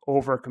final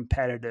over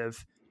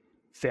competitive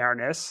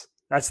fairness?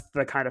 That's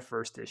the kind of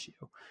first issue.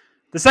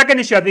 The second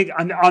issue, I think,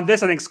 on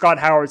this, I think Scott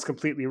Howard's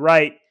completely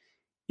right.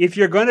 If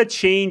you're going to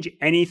change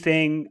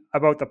anything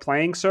about the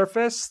playing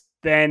surface,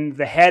 then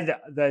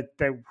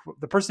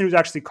the person who's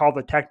actually called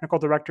the technical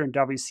director in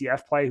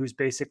WCF play, who's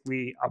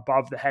basically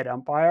above the head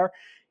umpire,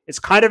 it's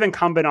kind of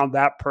incumbent on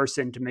that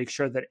person to make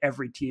sure that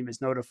every team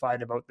is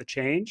notified about the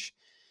change.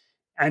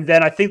 And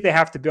then I think they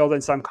have to build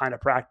in some kind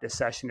of practice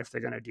session if they're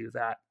going to do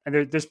that.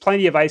 And there's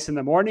plenty of ice in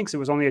the morning, so it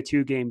was only a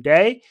 2-game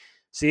day.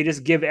 So you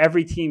just give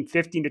every team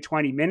 15 to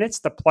 20 minutes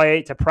to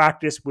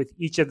practice with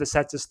each of the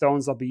sets of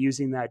stones they'll be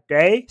using that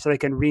day, so they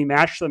can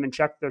rematch them and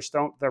check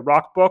their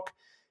rock book,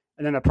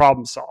 and then the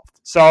problem's solved.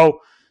 So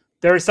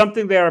there is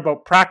something there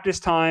about practice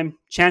time,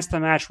 chance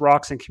to match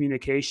rocks, and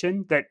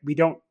communication that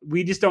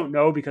we just don't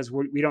know because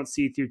we don't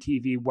see through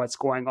TV what's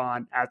going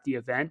on at the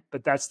event,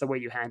 but that's the way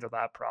you handle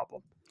that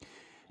problem.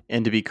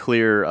 And to be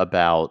clear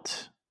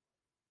about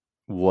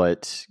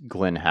what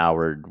Glenn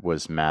Howard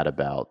was mad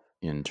about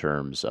in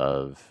terms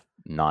of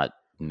not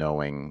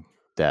knowing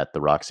that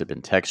the rocks had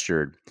been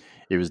textured,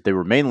 they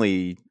were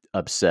mainly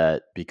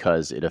upset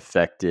because it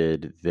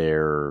affected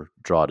their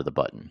draw to the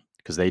button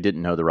because they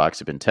didn't know the rocks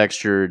had been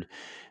textured.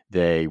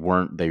 They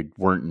weren't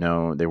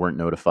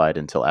notified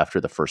until after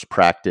the first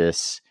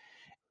practice,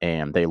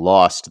 and they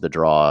lost the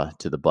draw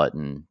to the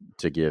button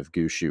to give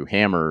Gushue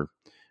Hammer.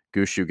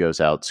 Gushue goes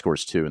out,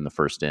 scores 2 in the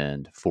first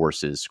end,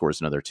 forces,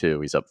 scores another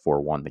 2. He's up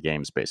 4-1. The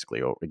game's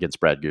basically over. Against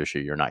Brad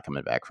Gushue, you're not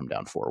coming back from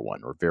down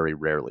 4-1, or very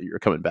rarely you're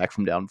coming back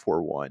from down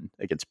 4-1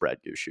 against Brad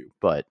Gushue.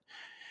 But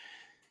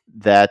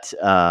that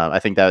I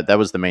think that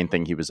was the main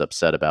thing he was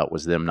upset about,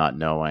 was them not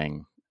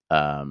knowing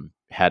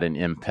had an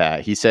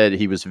impact. He said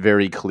he was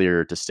very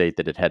clear to state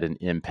that it had an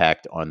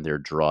impact on their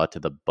draw to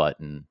the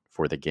button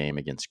for the game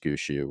against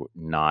Gushue.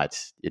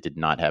 It did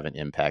not have an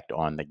impact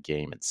on the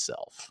game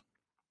itself.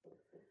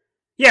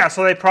 Yeah,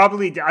 so they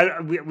probably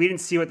we didn't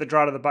see what the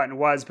draw to the button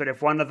was, but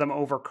if one of them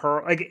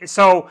overcurl, like,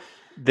 so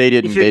they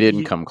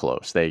didn't come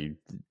close. They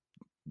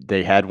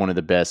had one of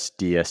the best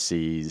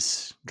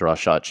DSC's draw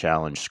shot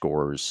challenge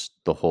scores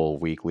the whole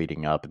week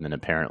leading up, and then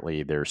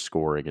apparently their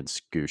score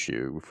against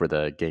Gushue for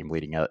the game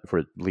leading up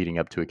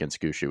to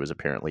against Gushue was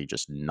apparently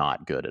just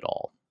not good at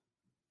all.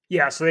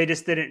 Yeah, so they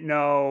just didn't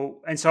know.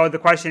 And so the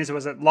question is,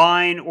 was it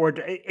line, or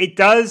it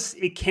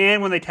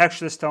can, when they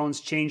texture the stones,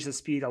 change the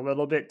speed a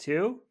little bit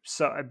too.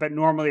 So, but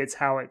normally it's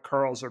how it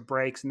curls or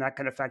breaks, and that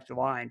can affect the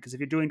line. Because if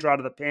you're doing draw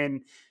to the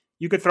pin,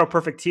 you could throw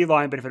perfect tee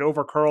line, but if it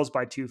over curls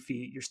by 2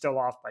 feet, you're still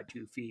off by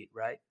 2 feet,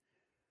 right?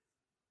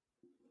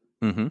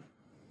 Mm-hmm.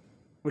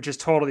 Which is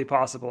totally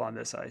possible on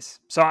this ice.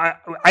 So I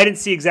didn't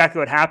see exactly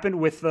what happened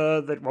with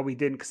well, we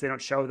didn't, because they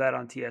don't show that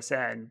on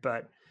TSN,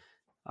 but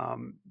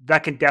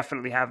that can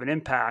definitely have an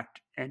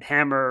impact, and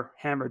hammer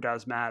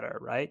does matter,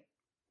 right?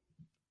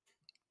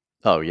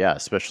 Oh yeah,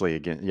 especially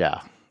again, yeah.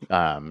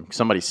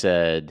 Somebody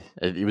said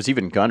it was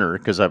even Gunnar,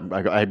 because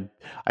I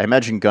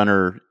imagine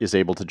Gunnar is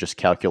able to just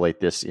calculate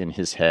this in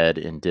his head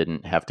and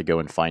didn't have to go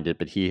and find it,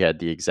 but he had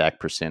the exact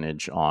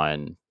percentage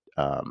on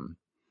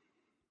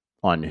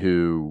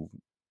who.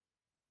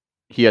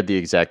 He had the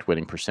exact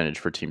winning percentage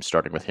for teams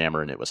starting with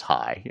hammer, and it was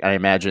high. I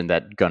imagine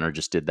that Gunnar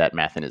just did that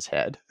math in his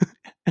head.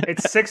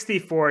 It's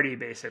 60-40,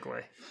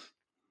 basically.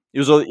 It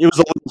was a little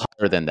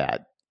higher than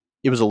that.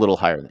 It was a little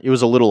higher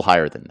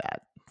than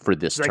that for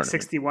this like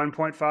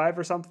tournament. 61.5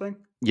 or something.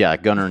 Yeah,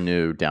 Gunnar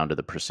knew down to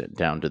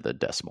the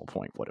decimal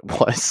point what it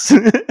was.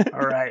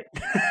 All right.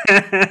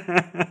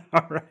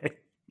 All right.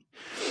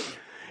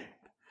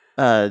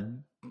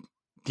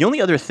 The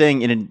only other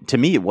thing, and to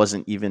me, it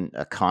wasn't even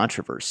a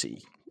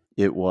controversy.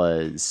 It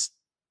was,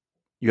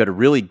 you had a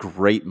really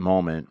great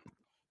moment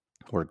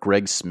where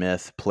Greg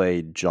Smith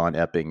played John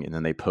Epping, and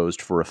then they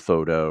posed for a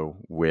photo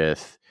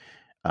with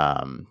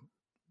the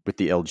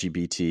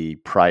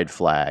LGBT pride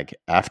flag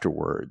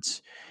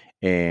afterwards.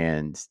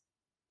 And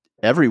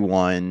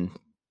everyone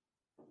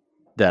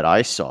that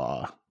I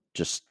saw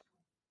just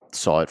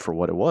saw it for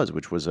what it was,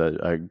 which was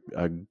a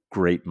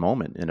great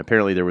moment. And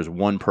apparently there was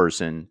one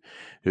person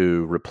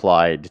who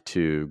replied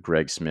to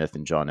Greg Smith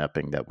and John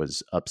Epping that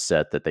was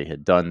upset that they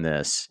had done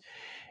this.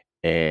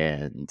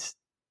 And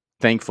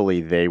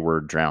thankfully they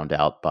were drowned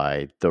out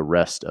by the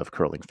rest of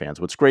curling fans.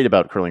 What's great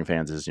about curling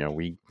fans is,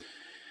 we,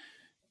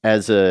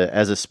 as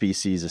a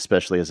species,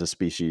 especially as a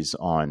species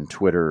on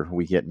Twitter,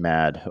 we get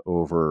mad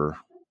over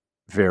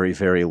very,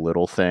 very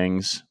little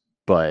things,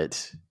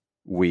 but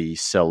we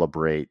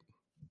celebrate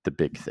the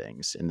big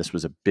things. And this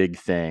was a big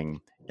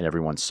thing, and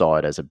everyone saw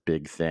it as a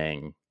big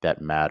thing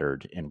that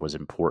mattered and was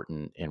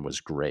important and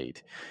was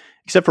great,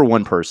 except for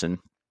one person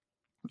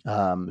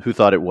who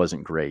thought it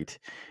wasn't great.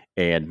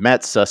 And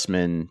Matt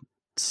Sussman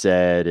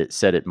said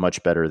it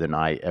much better than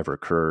I ever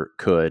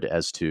could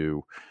as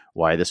to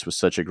why this was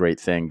such a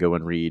great thing. Go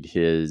and read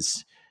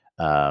his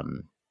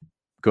newsletter.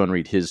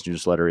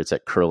 It's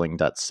at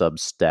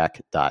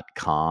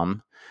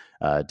curling.substack.com.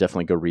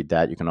 Definitely go read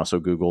that. You can also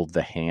Google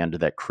The Hand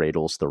That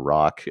Cradles the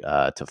Rock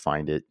to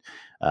find it.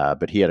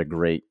 But he had a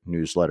great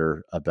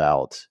newsletter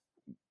about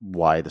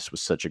why this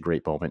was such a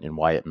great moment and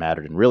why it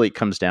mattered. And really it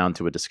comes down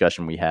to a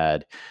discussion we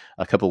had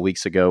a couple of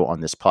weeks ago on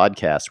this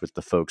podcast with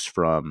the folks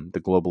from the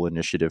Global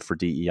Initiative for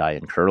DEI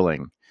in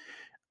Curling,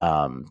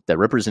 that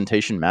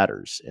representation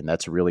matters. And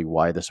that's really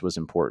why this was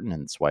important.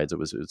 And it's why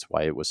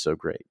it was so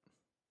great.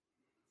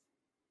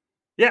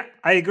 Yeah,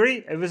 I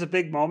agree. It was a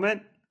big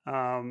moment.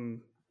 I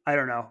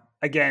don't know.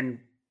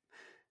 Again,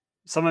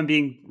 someone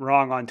being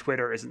wrong on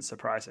Twitter isn't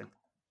surprising.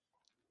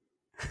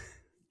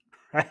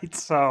 Right?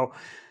 So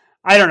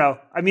I don't know.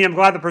 I mean, I'm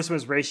glad the person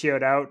was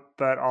ratioed out,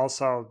 but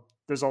also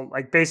there's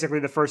basically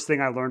the first thing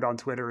I learned on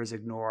Twitter is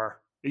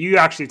ignore. You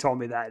actually told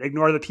me that.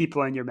 Ignore the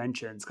people in your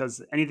mentions,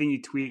 because anything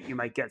you tweet, you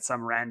might get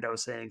some rando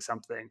saying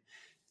something,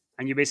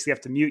 and you basically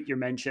have to mute your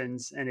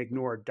mentions and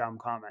ignore dumb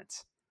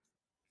comments.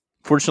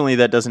 Fortunately,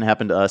 that doesn't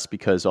happen to us,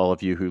 because all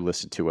of you who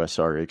listen to us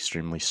are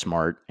extremely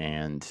smart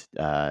and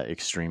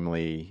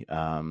extremely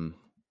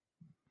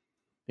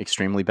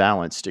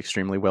balanced,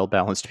 extremely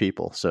well-balanced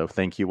people. So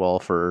thank you all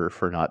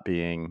for not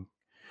being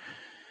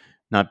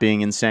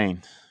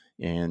insane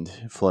and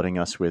flooding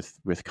us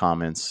with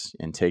comments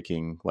and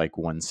taking like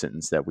one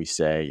sentence that we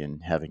say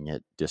and having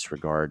it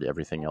disregard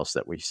everything else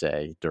that we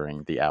say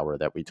during the hour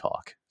that we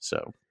talk.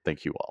 So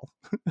thank you all.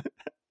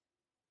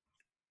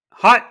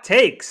 Hot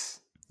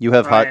takes. You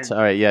have Ryan. all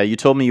right. Yeah. You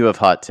told me you have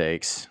hot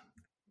takes.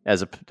 All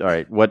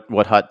right,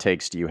 what hot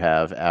takes do you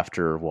have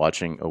after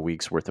watching a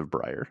week's worth of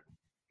Briar?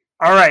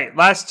 All right,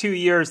 last 2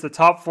 years, the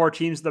top 4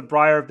 teams of the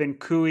Briar have been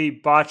Cooey,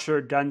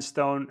 Botcher,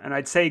 Dunstone, and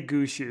I'd say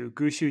Gushu.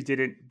 Gushu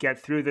didn't get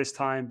through this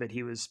time, but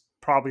he was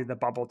probably the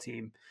bubble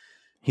team.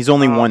 He's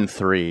only won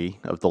 3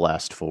 of the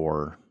last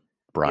 4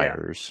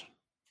 Briars. Yeah.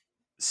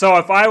 So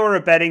if I were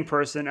a betting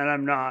person, and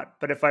I'm not,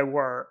 but if I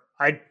were,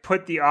 I'd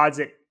put the odds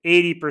at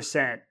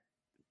 80%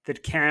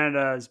 that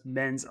Canada's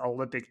men's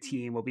Olympic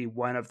team will be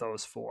one of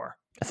those 4.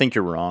 I think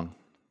you're wrong.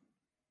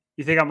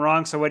 You think I'm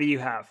wrong? So what do you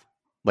have?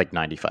 Like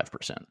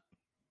 95%.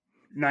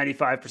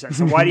 95%.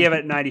 So why do you have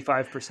it at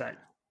 95%?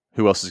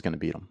 Who else is going to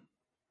beat them?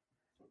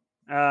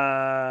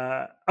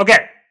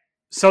 Okay.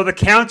 So the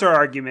counter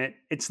argument,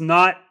 it's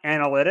not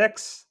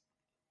analytics.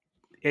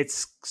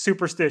 It's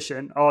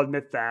superstition. I'll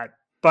admit that.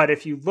 But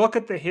if you look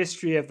at the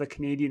history of the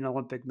Canadian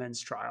Olympic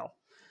men's trial,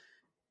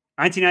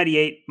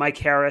 1998, Mike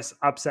Harris,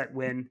 upset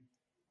win.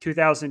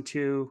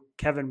 2002,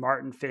 Kevin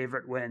Martin,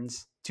 favorite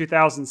wins.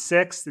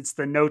 2006, it's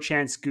the No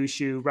Chance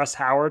Gushu Russ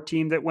Howard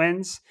team that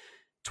wins.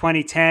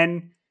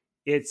 2010,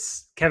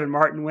 it's Kevin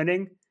Martin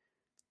winning.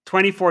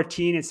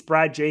 2014, it's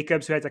Brad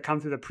Jacobs, who had to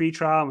come through the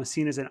pre-trial and was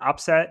seen as an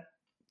upset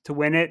to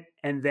win it.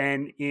 And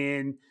then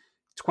in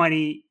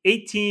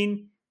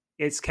 2018,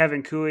 it's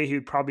Kevin Cooey,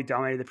 who probably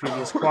dominated the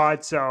previous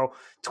quad. So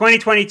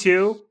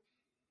 2022,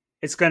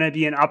 it's going to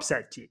be an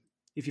upset team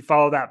if you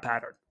follow that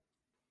pattern.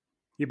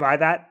 You buy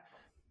that?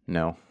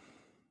 No.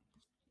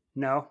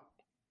 No?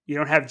 You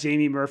don't have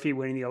Jamie Murphy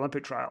winning the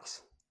Olympic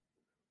trials.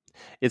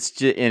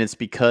 It's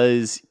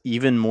because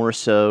even more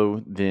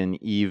so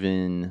than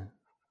even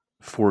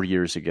 4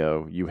 years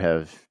ago, you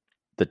have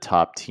the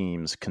top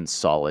teams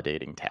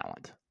consolidating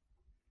talent.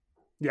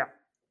 Yeah.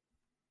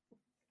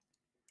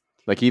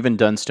 Like even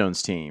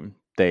Dunstone's team,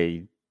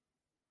 they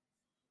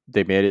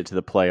made it to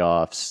the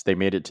playoffs. They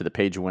made it to the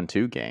Page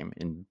 1-2 game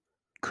and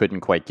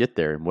couldn't quite get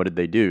there. And what did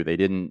they do? They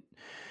didn't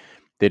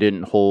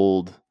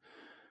hold.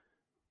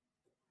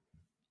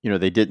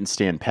 They didn't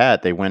stand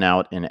pat. They went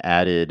out and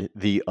added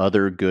the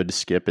other good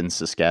skip in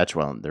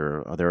Saskatchewan.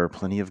 There are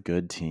plenty of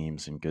good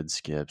teams and good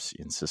skips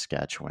in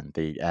Saskatchewan.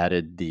 They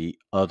added the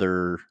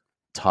other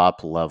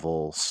top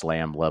level,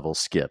 slam level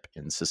skip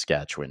in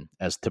Saskatchewan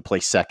as to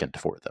play second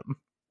for them.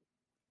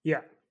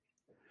 Yeah.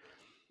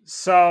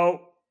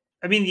 So,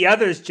 I mean, the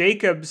others,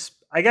 Jacobs,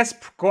 I guess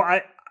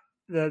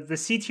the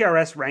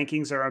CTRS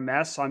rankings are a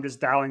mess, so I'm just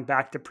dialing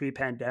back to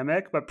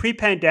pre-pandemic. But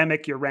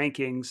pre-pandemic, your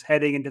rankings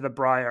heading into the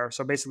Briar,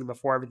 so basically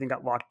before everything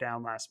got locked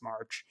down last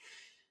March,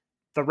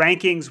 the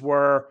rankings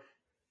were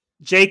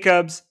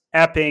Jacobs,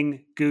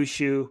 Epping,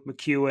 Gushu,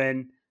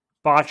 McEwen,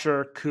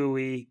 Botcher,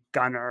 Cooey,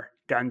 Gunner,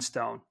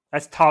 Dunstone.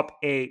 That's top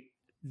 8.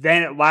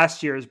 Then at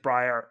last year's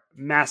Briar,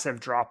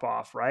 massive drop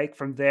off, right?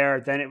 From there,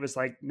 then it was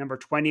like number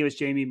 20 was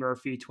Jamie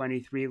Murphy,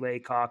 23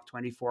 Laycock,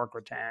 24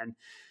 Grattan.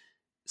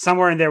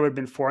 Somewhere in there would have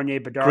been Fournier,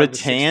 Bedard.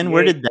 Grattan?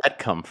 Where did that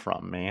come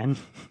from, man?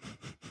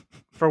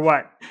 For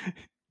what?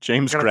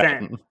 James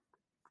Grattan.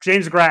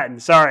 James Grattan,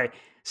 sorry.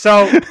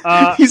 So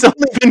he's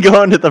only been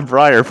going to the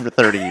Briar for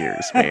 30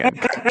 years, man.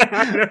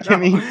 I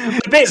mean,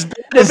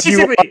 as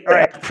you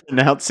are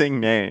pronouncing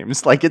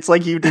names, like it's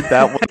like you did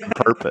that one on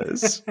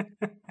purpose.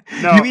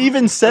 No, you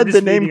even said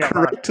the name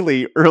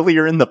correctly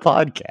earlier in the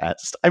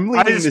podcast. I'm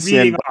leaving this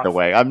in, by the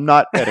way. I'm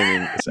not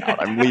editing this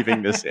out. I'm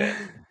leaving this in.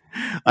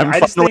 I'm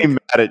finally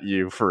mad at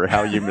you for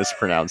how you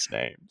mispronounce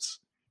names.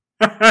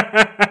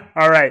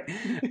 All right.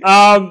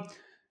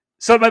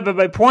 So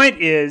my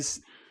point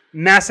is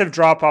massive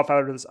drop off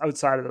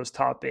outside of those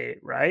top 8,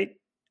 right?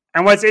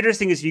 And what's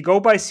interesting is if you go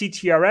by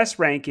CTRS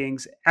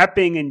rankings,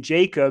 Epping and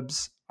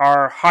Jacobs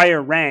are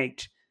higher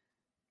ranked,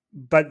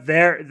 but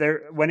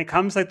they're when it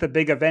comes like the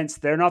big events,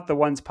 they're not the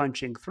ones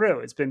punching through.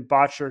 It's been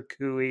Botcher,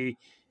 Cooey,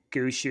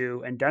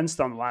 Gushu, and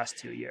Dunstone the last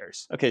 2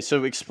 years. Okay,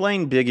 so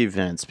explain big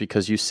events,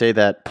 because you say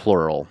that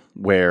plural,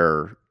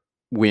 where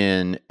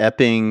when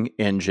Epping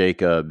and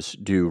Jacobs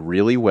do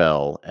really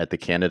well at the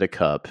Canada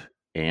Cup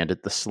and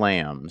at the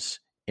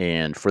Slams,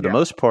 and for the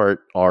most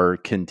part are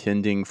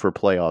contending for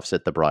playoffs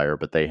at the Briar,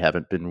 but they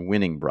haven't been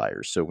winning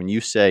Briars. So when you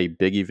say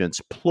big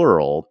events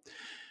plural,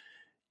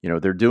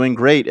 they're doing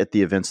great at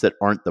the events that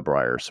aren't the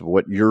Briar. So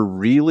what you're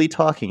really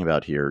talking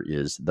about here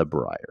is the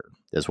Briar.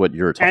 That's what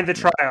you're talking about. And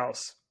the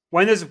trials.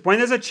 When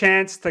there's a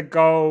chance to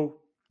go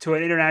to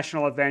an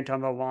international event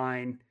on the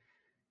line,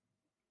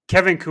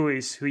 Kevin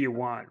Cooey's who you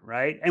want,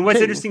 right? And what's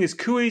interesting is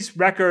Cooey's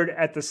record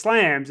at the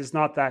Slams is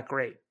not that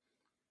great.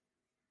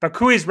 But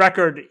Cooey's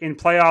record in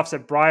playoffs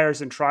at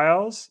Briars and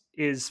trials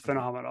is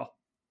phenomenal.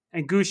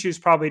 And Gushu's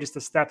probably just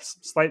a step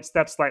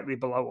slightly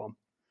below him.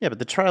 Yeah, but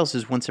the trials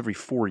is once every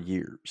 4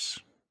 years.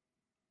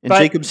 And but,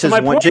 Jacobs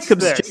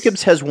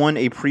has won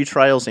a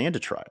pre-trials and a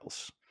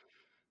trials.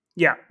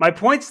 Yeah, my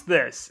point's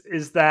this,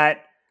 is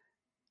that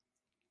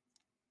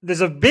there's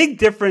a big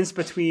difference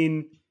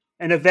between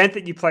an event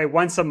that you play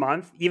once a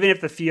month, even if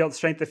the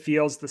strength of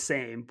field's the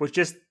same, which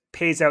just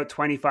pays out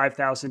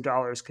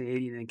 $25,000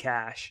 Canadian in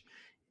cash,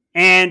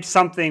 and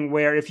something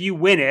where if you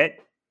win it,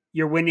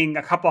 you're winning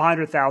a couple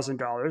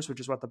 $100,000, which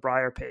is what the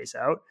Briar pays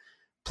out.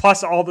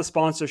 plus all the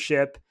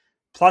sponsorship,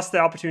 plus the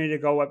opportunity to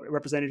go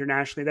represent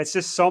internationally. That's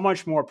just so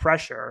much more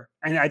pressure.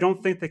 And I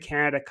don't think the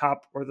Canada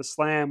Cup or the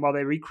Slam, while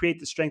they recreate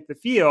the strength of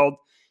the field,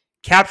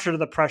 capture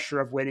the pressure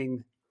of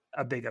winning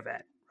a big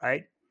event,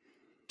 right?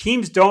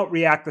 Teams don't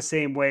react the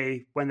same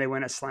way when they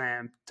win a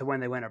Slam to when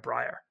they win a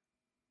Briar,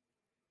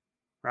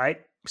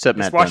 right? Except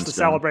Just Matt watch Dunstone. the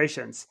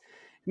celebrations.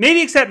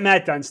 Maybe except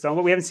Matt Dunstone,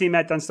 but we haven't seen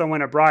Matt Dunstone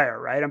win a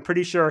Briar, right? I'm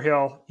pretty sure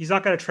he's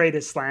not going to trade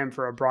his Slam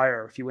for a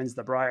Briar if he wins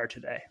the Briar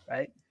today,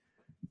 right?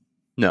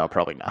 No,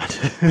 probably not.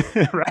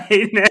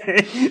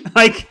 Right?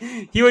 Like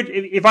he would,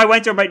 if I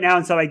went to him right now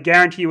and said, I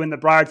guarantee you win the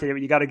Briar today,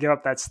 but you got to give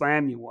up that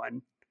Slam you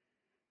won,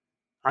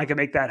 I can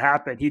make that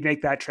happen. He'd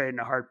make that trade in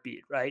a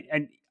heartbeat, right?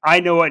 And I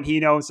know it, and he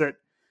knows it.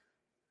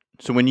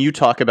 So when you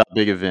talk about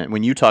big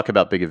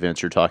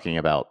events, you're talking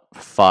about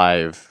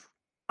 5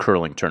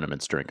 curling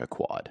tournaments during a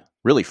quad.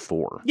 Really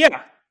 4.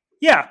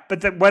 Yeah.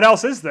 But what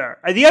else is there?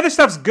 The other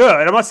stuff's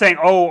good. I'm not saying,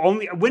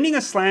 only winning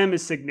a Slam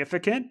is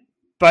significant,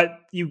 but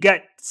you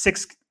get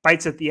 6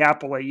 bites at the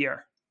apple a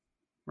year,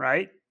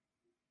 right?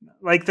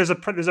 Like there's a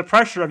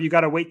pressure of you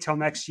got to wait till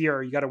next year,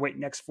 or you got to wait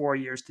next 4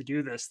 years to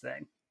do this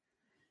thing,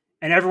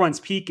 and everyone's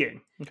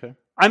peaking. Okay.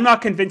 I'm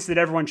not convinced that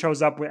everyone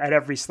shows up at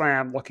every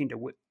Slam looking to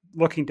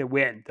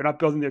win. They're not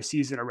building their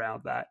season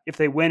around that. If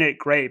they win it,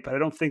 great, but I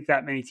don't think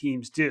that many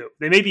teams do.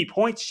 They may be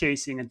points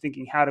chasing and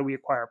thinking, how do we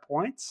acquire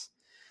points?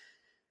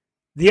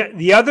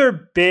 The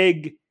other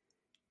big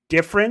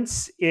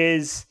difference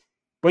is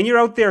when you're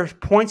out there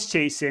points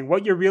chasing,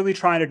 what you're really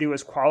trying to do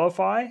is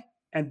qualify,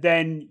 and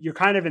then you're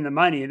kind of in the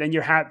money, and then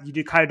you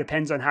kind of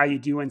depends on how you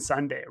do on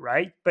Sunday,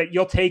 right? But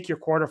you'll take your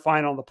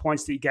quarterfinal and the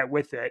points that you get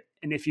with it,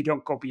 and if you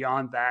don't go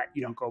beyond that,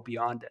 you don't go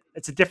beyond it.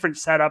 It's a different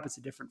setup. It's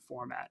a different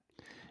format.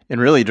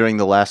 And really, during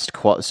the last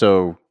quad,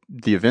 so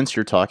the events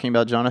you're talking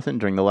about, Jonathan,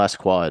 during the last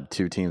quad,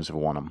 2 teams have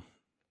won them.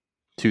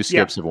 2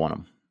 skips have won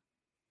them.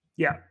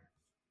 Yeah.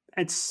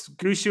 It's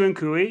Gushue and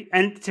Kui.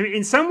 And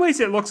in some ways,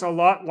 it looks a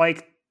lot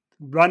like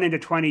run into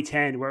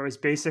 2010, where it was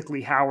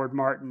basically Howard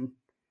Martin.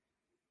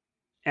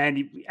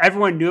 And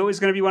everyone knew it was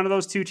going to be one of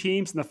those 2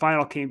 teams, and the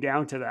final came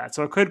down to that.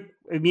 So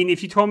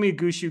if you told me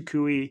Gushue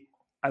Kui,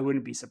 I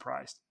wouldn't be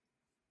surprised.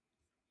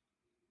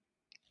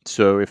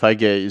 So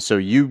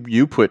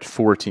you put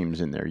 4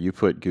 teams in there. You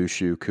put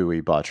Gushue, Kui,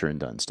 Botcher, and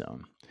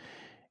Dunstone.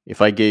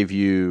 If I gave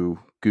you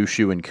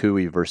Gushue and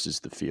Kui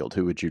versus the field,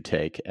 who would you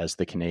take as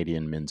the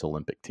Canadian men's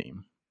Olympic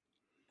team?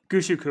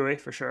 Gushue Kui,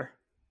 for sure.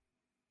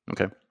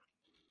 Okay.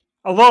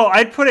 Although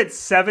I'd put it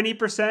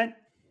 70%,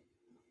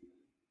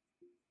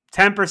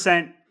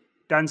 10%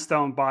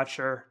 Dunstone,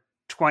 Botcher,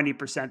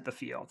 20% the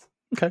field.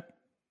 Okay.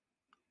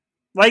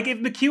 Like if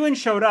McEwen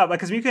showed up,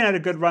 because McEwen had a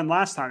good run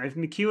last time. If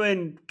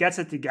McEwen gets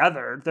it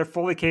together, they're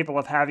fully capable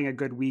of having a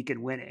good week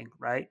and winning,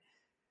 right?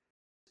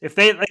 If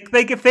they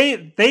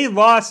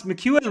lost,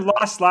 McEwen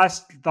lost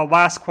the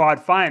last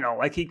quad final.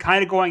 Like he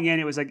kind of going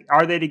in, it was like,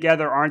 are they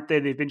together? Aren't they?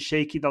 They've been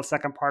shaky the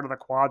second part of the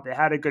quad. They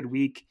had a good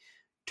week,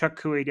 took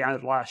Kui down to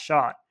the last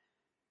shot.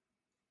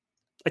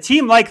 A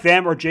team like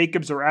them or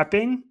Jacobs or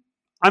Epping,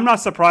 I'm not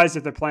surprised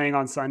if they're playing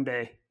on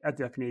Sunday at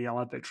the Canadian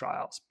Olympic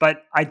trials,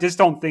 but I just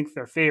don't think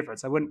they're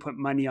favorites. I wouldn't put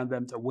money on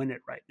them to win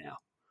it right now.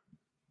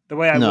 The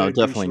way I no, would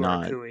definitely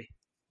not. Kui.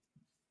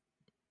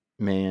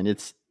 Man,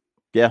 it's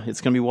going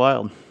to be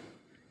wild.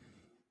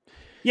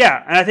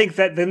 Yeah, and I think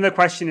that then the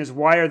question is,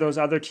 why are those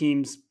other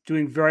teams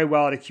doing very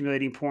well at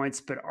accumulating points,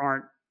 but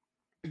aren't?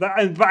 But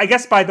I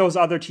guess by those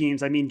other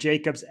teams, I mean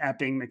Jacobs,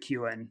 Epping,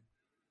 McEwen,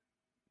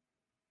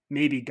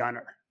 maybe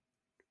Gunnar.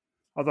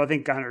 Although I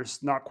think Gunner's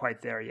not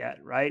quite there yet,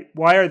 right?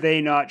 Why are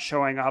they not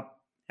showing up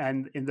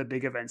and in the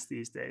big events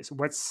these days?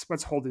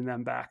 What's holding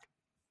them back?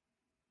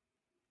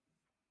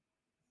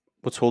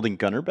 What's holding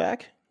Gunnar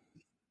back?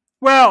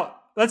 Well,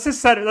 let's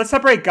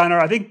separate Gunnar.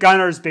 I think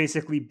Gunner's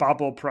basically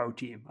bubble pro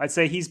team. I'd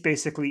say he's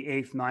basically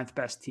 8th, 9th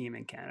best team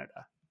in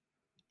Canada.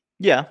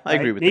 Yeah, I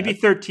agree with maybe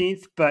that. Maybe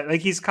 13th, but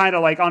like he's kind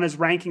of like on his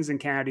rankings in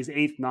Canada, he's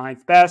 8th,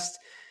 9th best.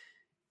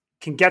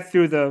 Can get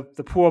through the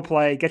pool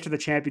play, get to the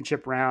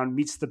championship round,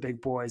 meets the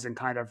big boys, and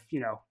kind of,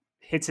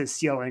 hits his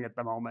ceiling at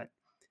the moment.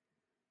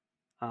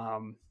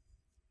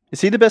 Is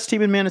he the best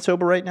team in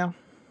Manitoba right now?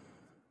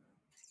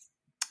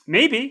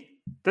 Maybe.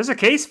 There's a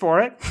case for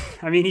it.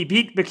 I mean, he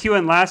beat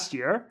McEwen last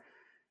year,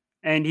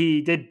 and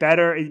he did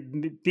better. He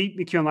beat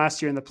McEwen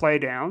last year in the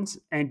playdowns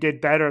and did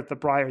better at the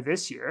Briar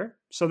this year.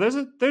 So there's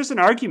an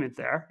argument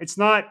there. It's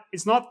not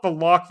the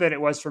lock that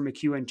it was for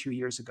McEwen 2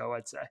 years ago,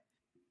 I'd say.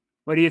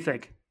 What do you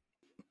think?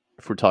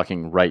 If we're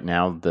talking right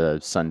now, the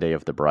Sunday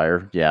of the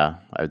Briar, yeah,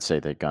 I would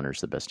say that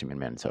Gunner's the best team in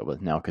Manitoba.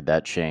 Now, could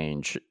that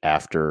change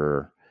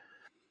after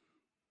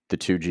the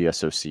 2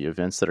 GSOC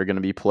events that are going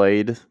to be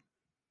played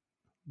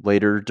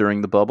later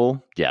during the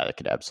bubble? Yeah, that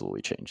could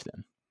absolutely change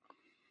then.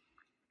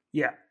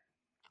 Yeah.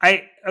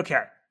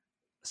 Okay.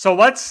 So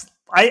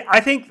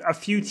I think a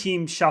few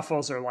team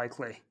shuffles are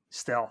likely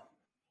still.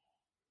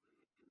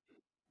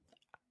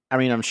 I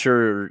mean, I'm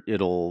sure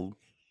it'll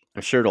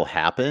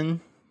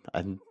happen.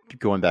 I'm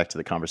going back to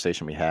the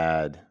conversation we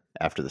had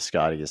after the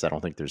Scotties. I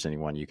don't think there's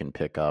anyone you can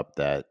pick up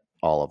that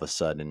all of a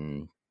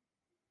sudden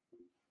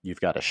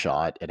you've got a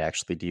shot at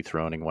actually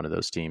dethroning one of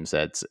those teams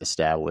that's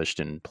established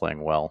and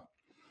playing well.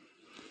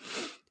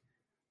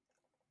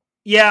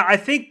 Yeah, I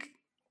think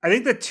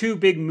the two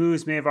big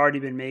moves may have already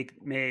been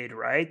made,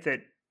 right?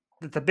 That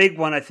the big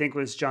one, I think,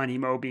 was Johnny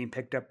Mo being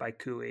picked up by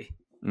Cooey.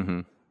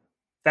 Mm-hmm.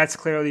 That's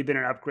clearly been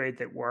an upgrade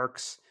that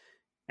works.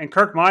 And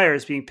Kirk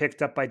Myers being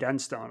picked up by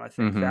Dunstone, I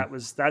think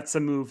that's a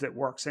move that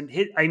works. And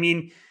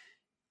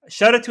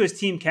shout out to his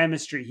team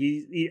chemistry.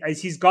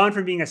 He's gone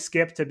from being a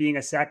skip to being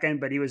a second,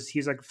 but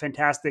he's like a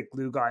fantastic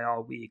glue guy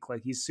all week.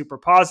 Like, he's super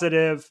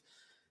positive,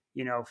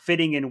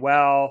 fitting in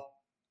well,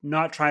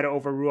 not trying to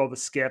overrule the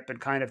skip and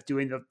kind of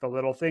doing the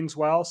little things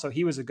well. So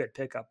he was a good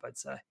pickup, I'd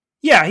say.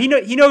 Yeah,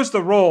 he knows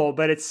the role,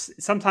 but it's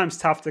sometimes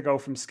tough to go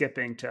from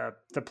skipping to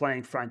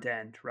playing front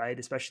end, right?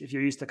 Especially if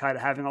you're used to kind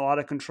of having a lot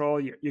of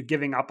control, you're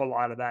giving up a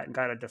lot of that and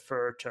kind of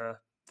defer to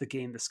the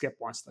game the skip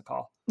wants to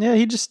call. Yeah,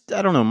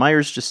 I don't know.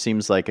 Myers just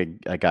seems like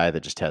a guy that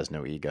just has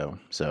no ego.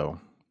 So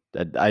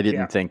I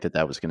didn't think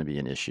that was going to be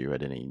an issue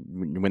at any,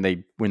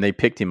 when they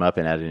picked him up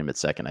and added him at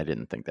second, I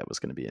didn't think that was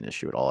going to be an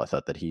issue at all. I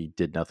thought that he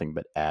did nothing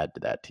but add to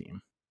that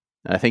team.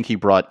 And I think he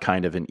brought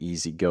kind of an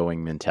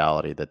easygoing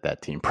mentality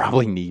that team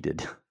probably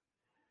needed.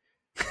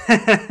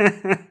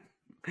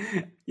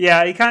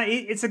 Yeah,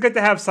 it's good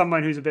to have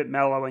someone who's a bit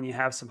mellow when you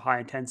have some high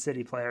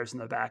intensity players in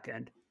the back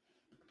end.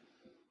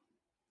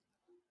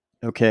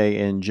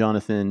 Okay, and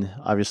Jonathan,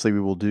 obviously we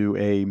will do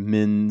a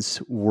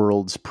men's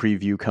Worlds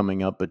preview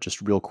coming up, but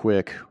just real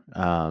quick,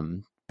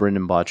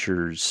 Brendan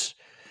Bottcher's,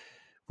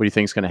 what do you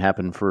think is going to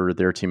happen for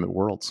their team at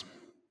Worlds?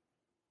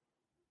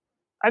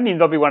 I mean,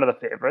 they'll be one of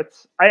the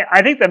favorites.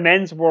 I think the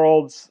men's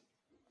Worlds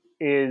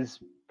is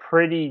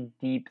pretty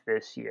deep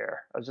this year.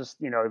 I was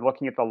just,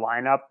 looking at the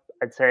lineup.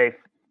 I'd say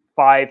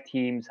 5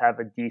 teams have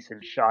a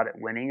decent shot at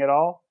winning it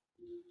all.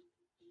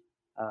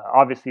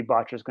 Obviously,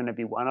 Bottcher's going to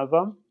be one of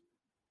them.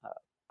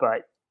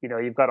 But,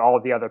 you've got all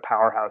of the other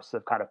powerhouses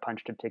have kind of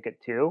punched a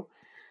ticket too.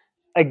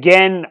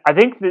 Again, I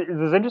think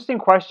there's an interesting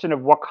question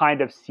of what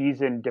kind of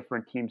season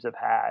different teams have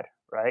had,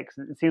 right?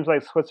 Because it seems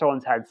like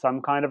Switzerland's had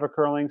some kind of a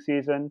curling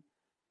season.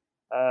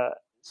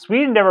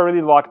 Sweden never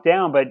really locked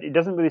down, but it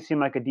doesn't really seem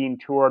like Adin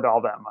toured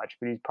all that much,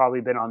 but he's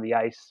probably been on the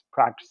ice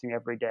practicing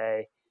every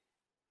day.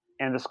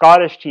 And the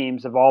Scottish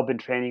teams have all been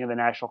training in the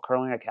National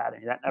Curling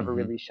Academy. That never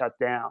really shut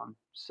down.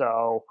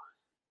 So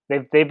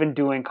they've been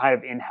doing kind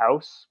of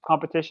in-house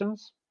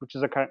competitions, which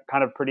is a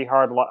kind of pretty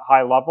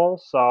high level.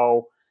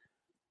 So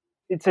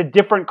it's a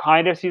different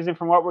kind of season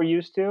from what we're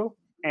used to,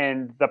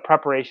 and the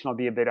preparation will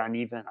be a bit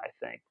uneven, I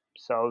think.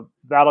 So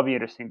that'll be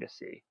interesting to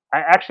see.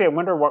 I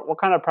wonder what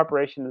kind of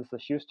preparation has the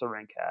Schuster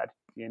rink had,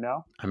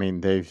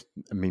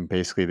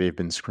 basically they've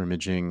been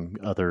scrimmaging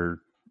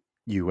other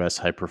U.S.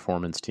 high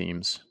performance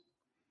teams.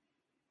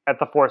 At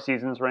the Four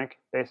Seasons rink,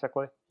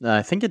 basically?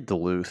 I think at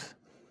Duluth.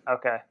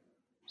 Okay.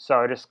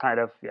 So just kind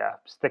of,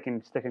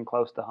 sticking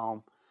close to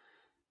home.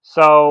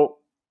 So,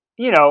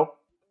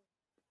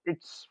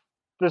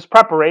 there's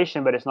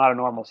preparation, but it's not a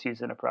normal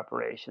season of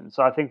preparation.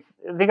 So I think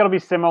it'll be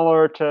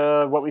similar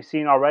to what we've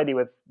seen already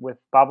with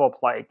bubble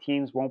play.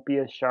 Teams won't be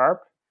as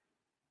sharp.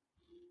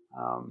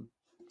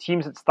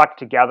 Teams that stuck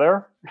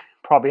together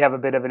probably have a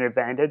bit of an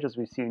advantage, as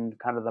we've seen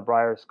kind of the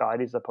Brier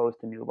Scotties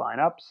opposed to new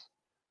lineups.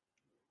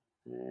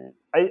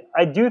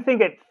 I do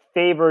think it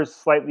favors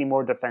slightly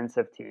more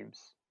defensive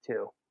teams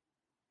too.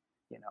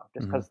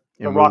 Just because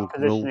the rock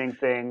positioning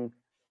thing,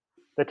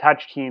 the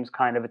touch teams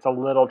it's a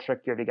little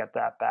trickier to get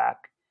that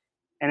back.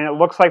 And it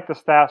looks like the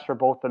stats for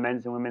both the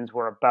men's and women's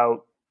were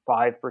about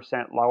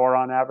 5% lower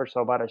on average,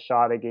 so about a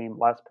shot a game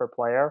less per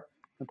player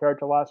compared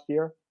to last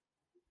year.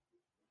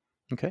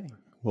 Okay.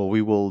 Well,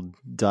 we will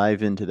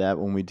dive into that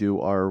when we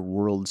do our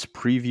Worlds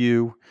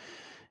preview.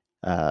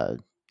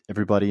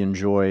 Everybody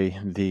enjoy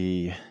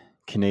the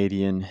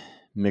Canadian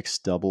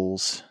Mixed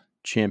Doubles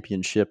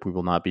Championship. We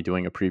will not be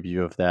doing a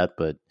preview of that,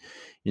 but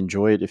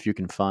enjoy it if you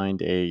can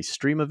find a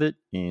stream of it,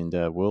 and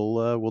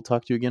we'll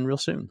talk to you again real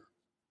soon.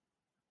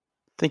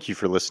 Thank you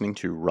for listening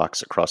to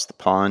Rocks Across the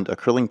Pond, a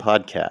curling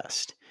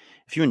podcast.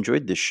 If you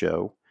enjoyed this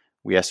show,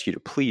 we ask you to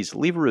please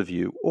leave a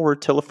review or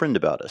tell a friend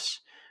about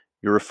us.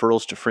 Your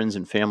referrals to friends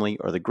and family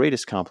are the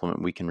greatest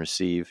compliment we can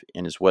receive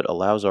and is what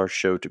allows our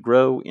show to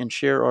grow and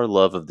share our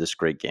love of this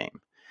great game.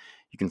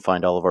 You can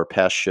find all of our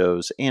past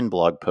shows and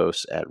blog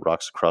posts at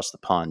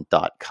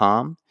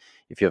rocksacrossthepond.com.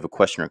 If you have a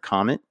question or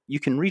comment, you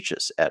can reach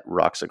us at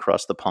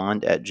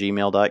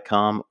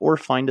rocksacrossthepond@gmail.com or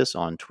find us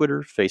on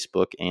Twitter,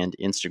 Facebook, and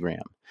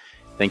Instagram.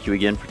 Thank you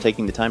again for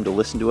taking the time to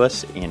listen to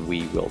us, and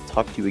we will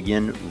talk to you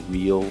again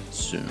real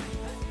soon.